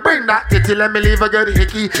kitty girl. Bring that titty, let me leave a good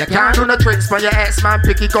hickey. You can't do no tricks for your ex-man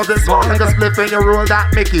picky. Cause it's small like a spliff and you roll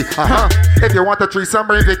that Mickey. If you want a threesome,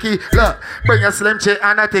 bring Vicky. Look, bring a slim chick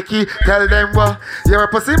and a ticky. Tell them what, you're a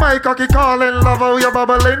pussy, my cocky calling. Love how you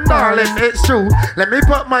bubbling, darling, it's true. Let me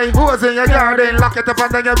put my hose in your garden, lock it up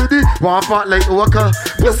and then you be the one fuck like Oka.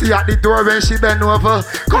 Pussy at the door when she bend over.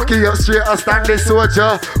 Cocky up straight, a standing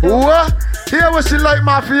soldier. What? Hear what she like,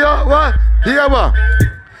 mafia? What? Hear what?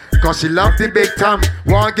 Cause she love the big time.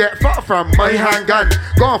 Won't get fucked from my handgun.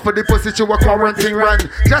 Gone for the pussy to a quarantine run.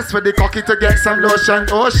 Just for the cocky to get some lotion.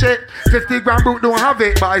 Oh shit, 50 gram boot don't have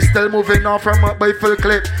it, but I still moving on from up by full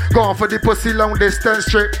clip. Gone for the pussy long distance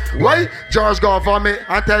trip. Why? George gon' vomit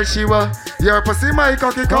and tell she what? You're a pussy, my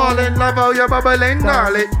cocky calling. Love how you bubbling,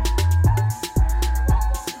 darling.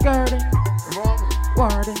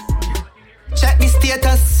 Check the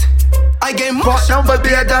status. I get more down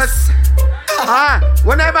Barbados.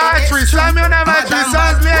 Whenever I treat slam, whenever I treat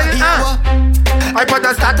songs, I put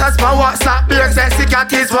a status for WhatsApp, beer sexy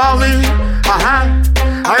cat is for me.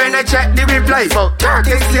 I when I check the replay, but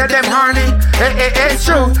 30 say them horny. It's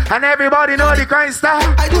true, and everybody know the crime star.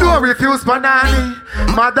 I don't refuse banana.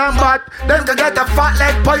 Madam bad, them can get a fat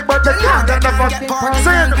leg pipe, but they can't get the fucking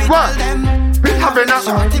saying what? We having a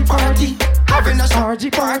party, having a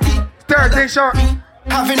party. 13 short.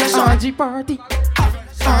 Having a shorty party.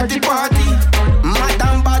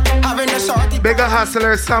 Madam Bad having a shorty party. Bigger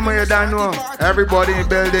hustler, somewhere you don't know. Everybody in the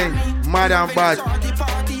building, Madam Bad.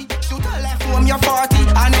 Shoot a left from your 40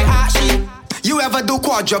 and they ask you ever do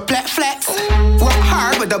quadruplex flex? Work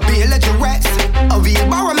hard with a bill of duress. A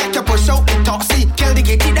wheelbarrow make you push out the toxie. Kill the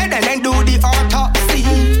kitty dead and then do the autopsy.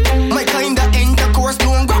 My kinda intercourse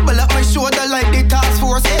don't grapple up my shoulder like the task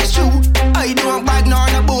force. It's true, I don't bag nor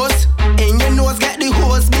no boss. In your nose get the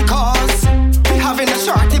hose because we having a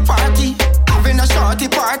shorty party. Having a shorty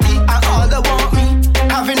party and all they want me.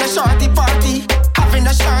 Having a shorty party. Having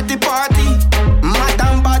a shorty party.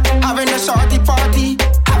 Madam Bad having a shorty party.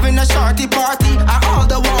 Having a shorty party and all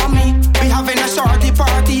they want me. We having a shorty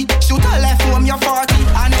party. Shoot a left from your 40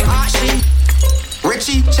 and they ask she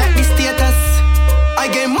Richie, check the status. I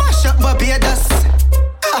get mash up Barbados.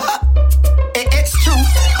 It's true,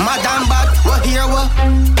 Madam Bad, what here what?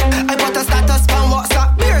 I put a status on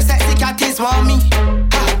WhatsApp, beer sexy cat is for me.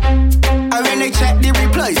 And when I check the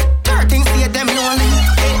replies, 13 say them lonely.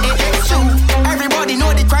 It's true, everybody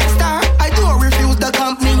know the crack star. I don't refuse the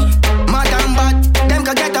company. Madam Bad, them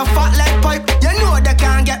can get a fat leg pipe. You know they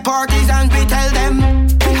can't get parties and we tell them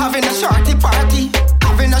we having a shorty party.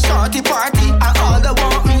 Having a shorty party and all they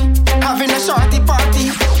want me. Having a shorty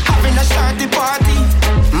party. Having a shorty party.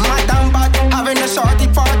 Madam Bad having a shorty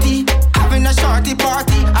party. Having a shorty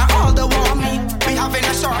party and all they want me. We having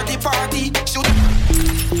a shorty party.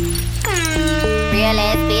 Real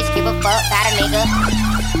ass bitch, give a fuck, got a nigga.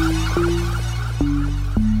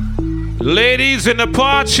 Ladies in the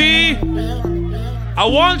party, I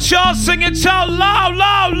want y'all singing y'all loud,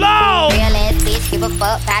 loud, loud. Real ass bitch, give a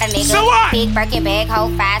fuck, got a nigga. So what? Big Birkin bag,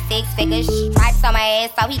 hold 5-6 figures. Stripes on my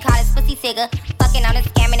ass, so he call his pussy tigger. Fucking on a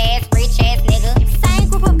scamming ass, rich ass nigga. Same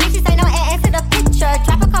group of bitches, ain't no ass to the picture.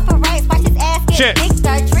 Drop a couple rights, watch his ass get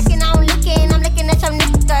bigger. Tricking on licking, I'm looking at your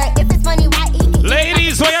nigga. If it's money, why eat it?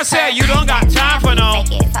 Ladies, what you say? You don't got time for no.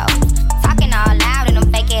 Fake ass hoes. Talking all loud in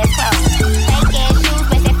them fake ass clothes. Fake ass shoes,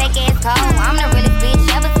 but that fake ass cold. I'm the realest bitch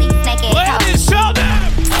ever see snake ass hoes. Ladies, show them.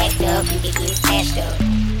 Act up, you could get snatched up.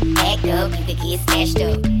 Act up, you could get snatched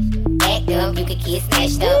up. Act up, you could get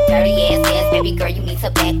snatched up. Dirty ass, baby girl, you need to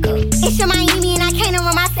back up. It's your Miami and I can't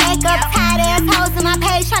run my sack up. Tired ass hoes in my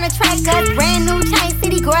page trying to track us. Brand new chain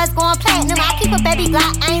city girls going platinum. I keep a baby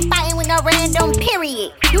Glock, I ain't fighting with no random,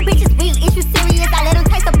 period. You bitches weak, is you serious? I let him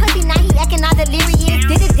taste the pussy, now he acting all delirious.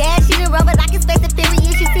 Did a dash, she done rubber like his face is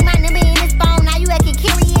furious. You see my number in his phone, now you acting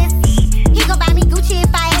curious. He gon' buy me Gucci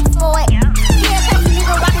if I ask for it. Yeah, crazy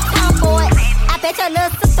nigga rockin' Tom for it. I bet your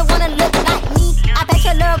little sister wanna look like me. I bet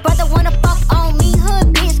your little brother wanna fuck on me.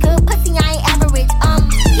 Hood bitch, good pussy, I ain't average.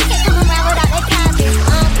 He can't come around without that cabbage.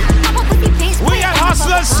 I'm a pussy bitch. We got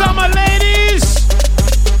Hustler Summer, ladies.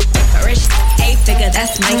 Rich, 8-figure,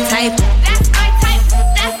 that's my type. That's my type,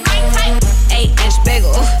 that's my type. 8-inch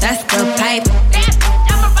bagel, that's the pipe.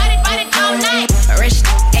 I'ma ride it all night. Rich,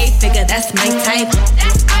 type.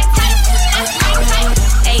 That's my type. That's my type.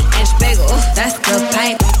 8-inch bagel, that's the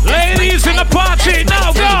pipe. Ladies in the party,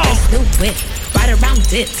 now go. New whip, right around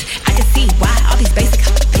dipped. I can see why all these basic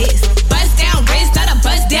pissed. Bust down wrist, not a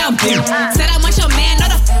bust down boot. Said I want your man,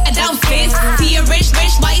 not a down fist. See a rich,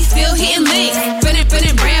 why he still hitting licks?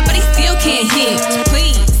 Spinning bread, but he still can't hit.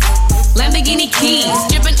 Please, Lamborghini keys,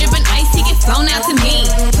 drippin' ice, he get flown out to me.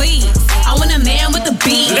 Please, I want a man with a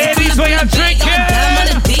beat. Ladies, when you're drinking,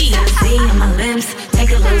 see on my lips,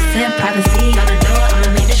 take a little sip, privacy on the door,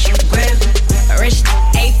 I'ma make the shit grip. A rich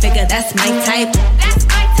 8-figure, that's my type. That's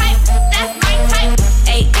my type. That's my type.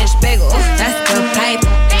 8-inch bagel, that's the pipe.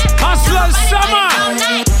 Hustler summer.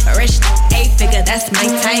 A rich 8-figure, that's my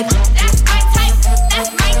type. That's my type. That's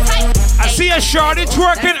my type. I see a shorty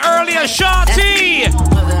twerking earlier, shorty.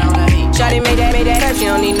 Shorty made that curve, she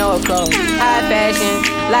don't need no clothes. High fashion,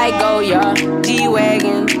 like Goya,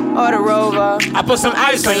 G-Wagon, or the Rover. I put some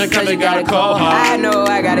ice on you cause you got a cold heart. I know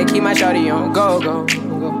I gotta keep my shorty on go.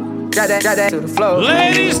 Drop that to the floor.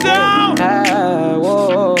 Ladies down.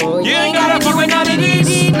 Whoa. You ain't gotta fuck with none of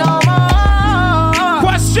these no more.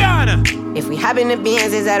 Question. If we hop in the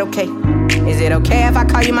Benz, is that okay? Is it okay if I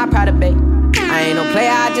call you my pride, babe? I ain't no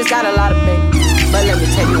player, I just got a lot of babe. But let me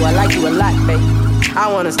tell you, I like you a lot, babe. I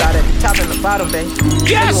wanna start at the top and the bottom, babe.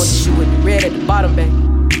 Yes. You want the shoe with the red at the bottom, babe.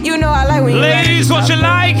 You know I like when you ladies, what you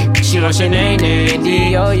like? She wants your name,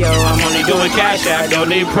 D-O-Yo. I'm only doing cash out, don't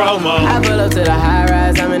need promo. I pull up to the high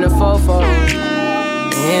rise, I'm in the 4-4.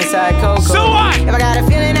 Inside Coco. So what? If I got a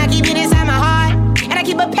feeling, I keep it inside my heart. And I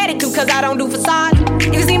keep a pedicure cause I don't do facade.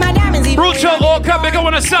 You can see my diamonds even. Brutal Orca, big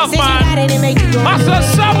one of South, man. Master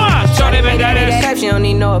Summer. Shorty make that ass. She don't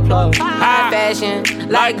need no applause. High fashion,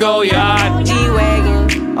 like Goyard,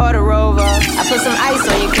 G-Wagon, or the Rover. I put some ice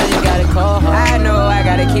on you cause you got a cold heart. I know I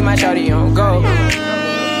gotta keep my shorty on go.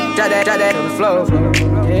 Drop that on the floor.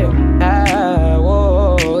 Yeah.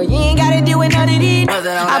 Whoa. You ain't gotta deal with none of these.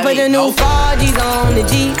 I put the new 4G's on the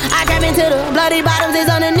G. I trap into the bloody bottoms is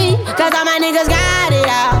underneath. Cause all my niggas got it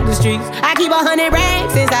out the streets. I keep 100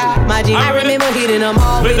 racks inside my jeans. I remember hitting them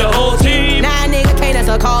all with the whole team. Now nigga can't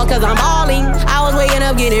answer a call cause I'm balling. I was waking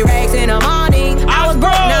up getting racks in the morning. I was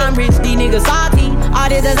broke, now I'm rich, these niggas salty. All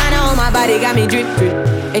this designer on my body got me drip.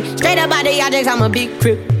 Hey, straight up out the objects, I'm a big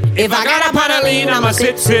crip. If I got a pot of lean, I'ma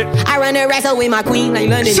sip. I run the wrestle with my queen like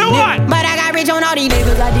London. So what? But I got rich on all these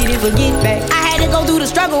niggas, I didn't forget back. I had to go through the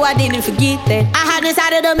struggle, I didn't forget that. I hopped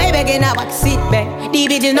inside of the Maybach and now I can sit back. These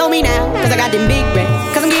bitches know me now, cause I got them big racks.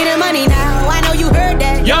 Cause I'm getting money now, I know you heard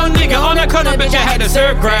that. Young nigga on the corner, bitch, I had to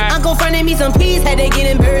serve crack. Uncle fronted me some peas, had to get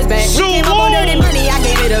them birds back. So we came up on dirty money, I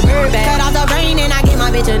gave it a bird back. Cut off the brain and I gave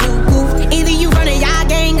my bitch a new goof. Either you run a y'all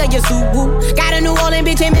gang or you Subaru. Got a New Orleans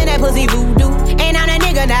bitch and man, that pussy voodoo. And I'm that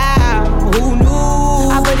nigga now. Who knew?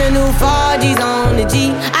 I put the new 4G's on the G.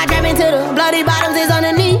 I trap into the bloody bottoms is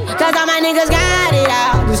underneath. Cause all my niggas got it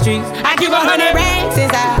out the streets. I keep 100 racks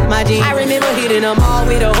inside my jeans. I remember hitting them all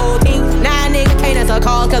with the whole team. Now nigga can't answer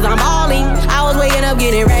call cause I'm balling. I was waking up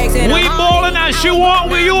getting racks in the we ballin' as she want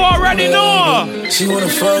with you already know. She wanna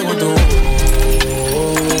fuck with the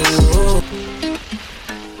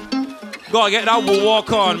gotta get that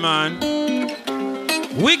walk on, man.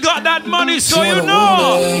 We got that money, so you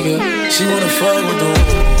know. She wanna fuck with the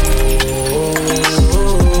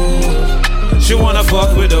she wanna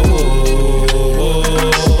fuck with the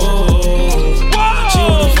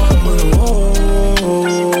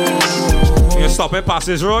you stop and pass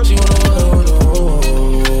this road. Before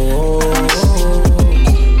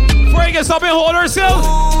you can stop and hold herself.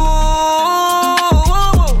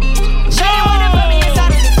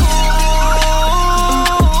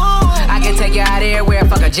 Take you out of here, wear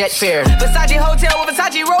fuck a jet fare. Versace hotel with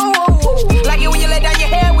Versace roll. Like it when you let down your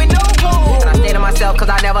hair with no clothes. And I stay to myself cause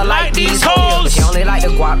I never like these hoes. But she only like the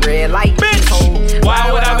guap red light. Bitch, why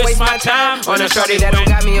would I waste my time on a shorty that don't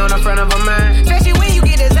got me on the front of a mind? Especially when you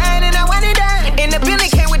get designed and I want it done. And the building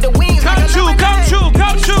came with the wings. Come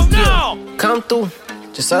true now. Come through,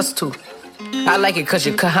 just us two. I like it cause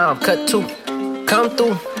you cut how I'm cut too. Come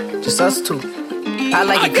through, just us two. I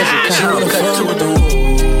like it cause you cut how I'm cut too.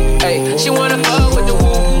 Hey, she wanna fuck with the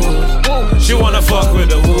woo. She wanna fuck with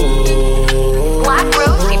the woo. Black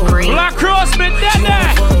Rose, she free. Black Rose, me dead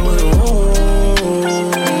there.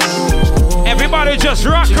 Everybody just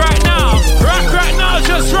rock right now. Rock right now,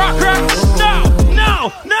 just rock right now.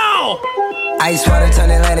 No. Ice water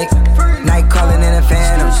turn Atlantic. Night calling in a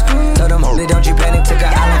phantom. Told them, holy, don't you panic. Took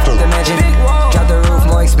an island from the mansion. Drop the roof,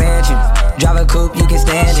 more expansion. Drive a coupe, you can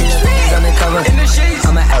stand it. Undercover,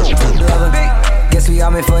 I'm an lover. Guess we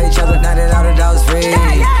all meant for each other. Now that all the dogs free,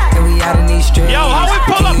 and we out in these streets. Yo, how we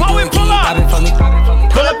pull up?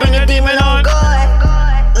 Pull up in the demon on.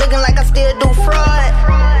 Good, looking like I still do fraud.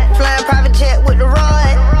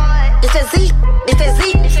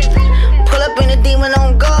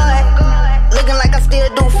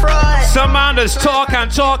 hustlers talk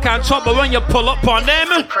and talk and talk, but when you pull up on them,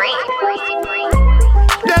 them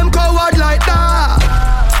coward like that,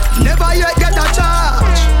 never yet get a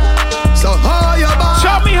charge. So how you bad?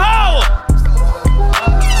 Show me how.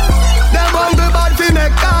 Them hungry bad fi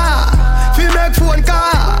make car, fi make phone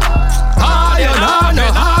car. Ah, you know no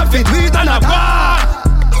half it with and a bar.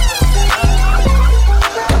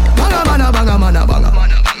 Banga mana banga mana banga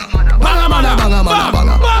mana banga mana banga mana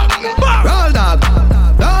banga. Roll dog,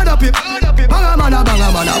 load up it. Banga mana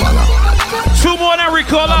banga mana banga. 2 more than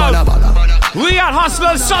recall out. We are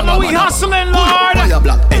hustlers, summer, we hustling, Lord.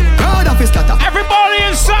 Everybody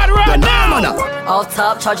inside right now. Off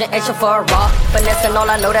top, charging extra for a rock. Finessing all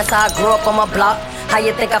I know, that's how I grew up on my block. How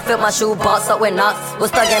you think I filled my shoe box up with knots?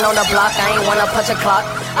 Was thugging on the block, I ain't wanna punch a clock.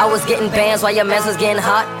 I was getting bands while your mess was getting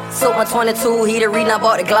hot. Soaked my 22, heater reading, I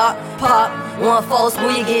bought the Glock. Pop, 1-4,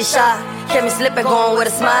 smooth, you get shot. Kept me slipping, going with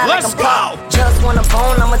a smile. Let's like I'm pop. Just want a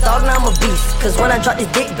bone, I'm a dog, now I'm a beast. Cause when I drop this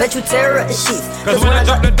dick, bet you tear up the sheets. Cause when I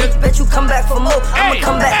drop the dick, bet you come back for more. I'ma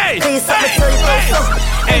come back, tell you something till you throw so.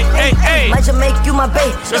 Might just make you my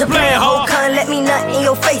bae. Just play a whole con, let me nut in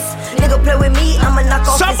your face. Nigga play with me, I'ma knock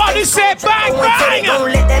off somebody his said bang, bang. Don't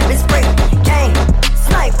let that bitch break. Gang,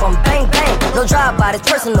 snipe on bang, bang. No drive-by, it's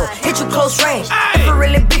personal. Hit you close range. If it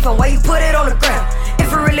really beefin', why you put it on the ground?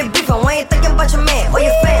 If it really beefin', why you thinking about your man or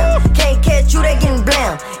your fam? Can't catch you, they getting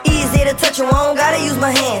blam. Easy to touch you, I don't gotta use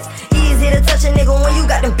my hands. Easy to touch a nigga when you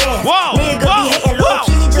got them bands. Nigga be hating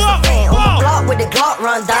low-key, just a fan. On my block with the Glock,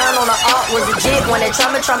 run down on the art. Was a jig when they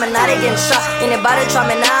try me, now they getting shot. Anybody try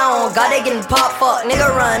me now, on God, they getting popped. Fuck,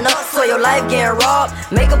 nigga run up, so your life getting robbed.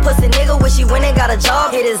 Make a pussy nigga wish he went and got a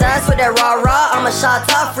job. Hit his ass with that rah-rah, I'm a shot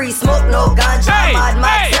top, free smoke, no ganja. My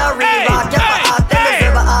celery rock, yeah, I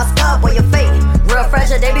think I'll stop where you fake. Real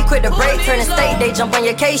fragile, they be quick to break, turn the state, they jump on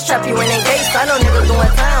your case, trap you in engaged. I know niggas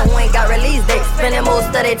doing time who ain't got release dates. Spending most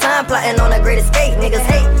of their time plotting on a great escape. Niggas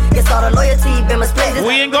hate, gets all the loyalty, been misplaced.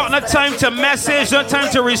 We ain't got enough time to message, no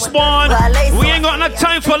time to respond. We ain't got enough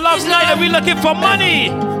time for love night, we looking for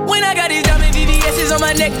money. When I got these diamond VVS's on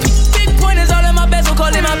my neck, big pointers all in my best, we'll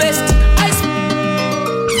call it my best.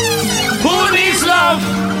 Who needs love?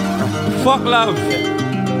 Fuck love.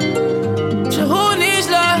 Who needs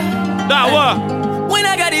love? That what? When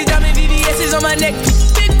I got these diamond VVS's on my neck,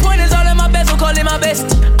 big pointers all in my best, we'll call it my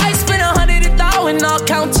best. I spend 100,000, not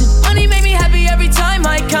counting. Money make me happy every time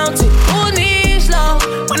I count it. Who needs love?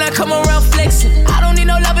 When I come around flexing, I don't need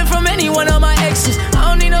no loving from any one of my exes. I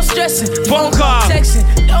don't need no stressing. Phone call. Texting.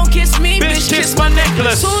 Don't kiss me, bitch, kiss my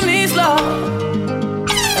necklace. Who needs love?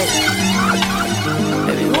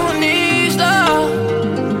 Baby, who needs love?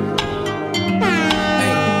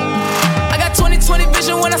 I got 20/20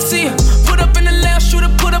 vision when I see her. Put up in the lounge, shooter,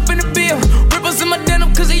 put up in the bill. Ripples in my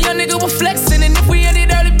denim, cause a young nigga was flexing. And if we ended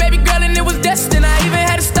early, baby girl, and it was destined, I even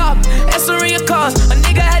had to stop, answering your calls. A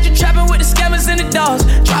nigga had you trapping with the scammers and the dogs.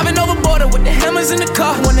 Driving over border with the hammers in the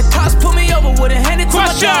car. When the cops pull me over, would've handed to my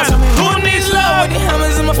dogs. Who needs love? With the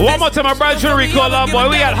hammers in my face. One more time, my brother Jury call up, boy.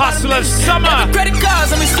 We got hustlers summer. Credit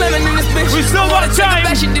cards, I'm slamming in this bitch. We still got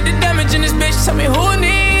time. She did the damage in this bitch. Tell me who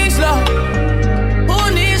needs love? Who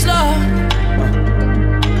needs love?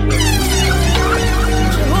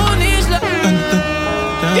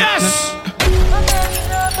 Yes!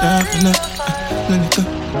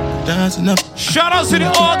 Shout out to the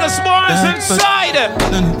August Barnes inside!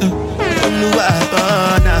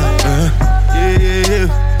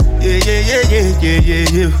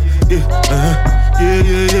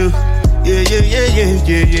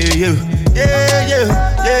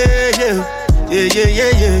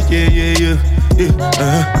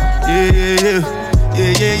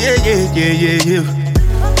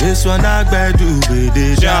 This one I better do with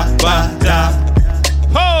the jabba.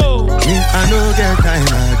 Ho! Me I no get time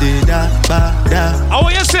I did da ba da. I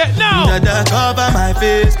want you to say it now. Da cover my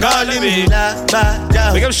face, calling me la ba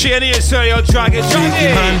da. Make up Shani and Sergio drag it.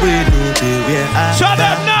 Shut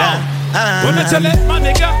up now. When I tell it, my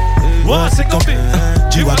nigga, what's it gonna be?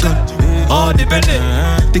 G-Wagon, all the bending.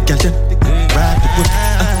 The girl them, ride the whip.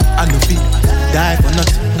 I no fee, die for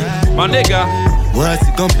nothing. My nigga, what's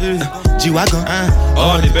it gonna be? G-Wagon,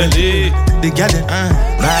 all the belly. The girl them,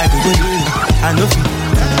 ride the whip. I no fee,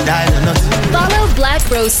 die for nothing. Follow Black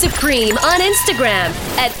Rose Supreme on Instagram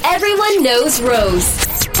at Everyone Knows Rose.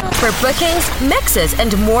 For bookings, mixes,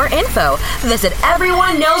 and more info, visit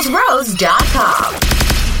everyoneknowsrose.com.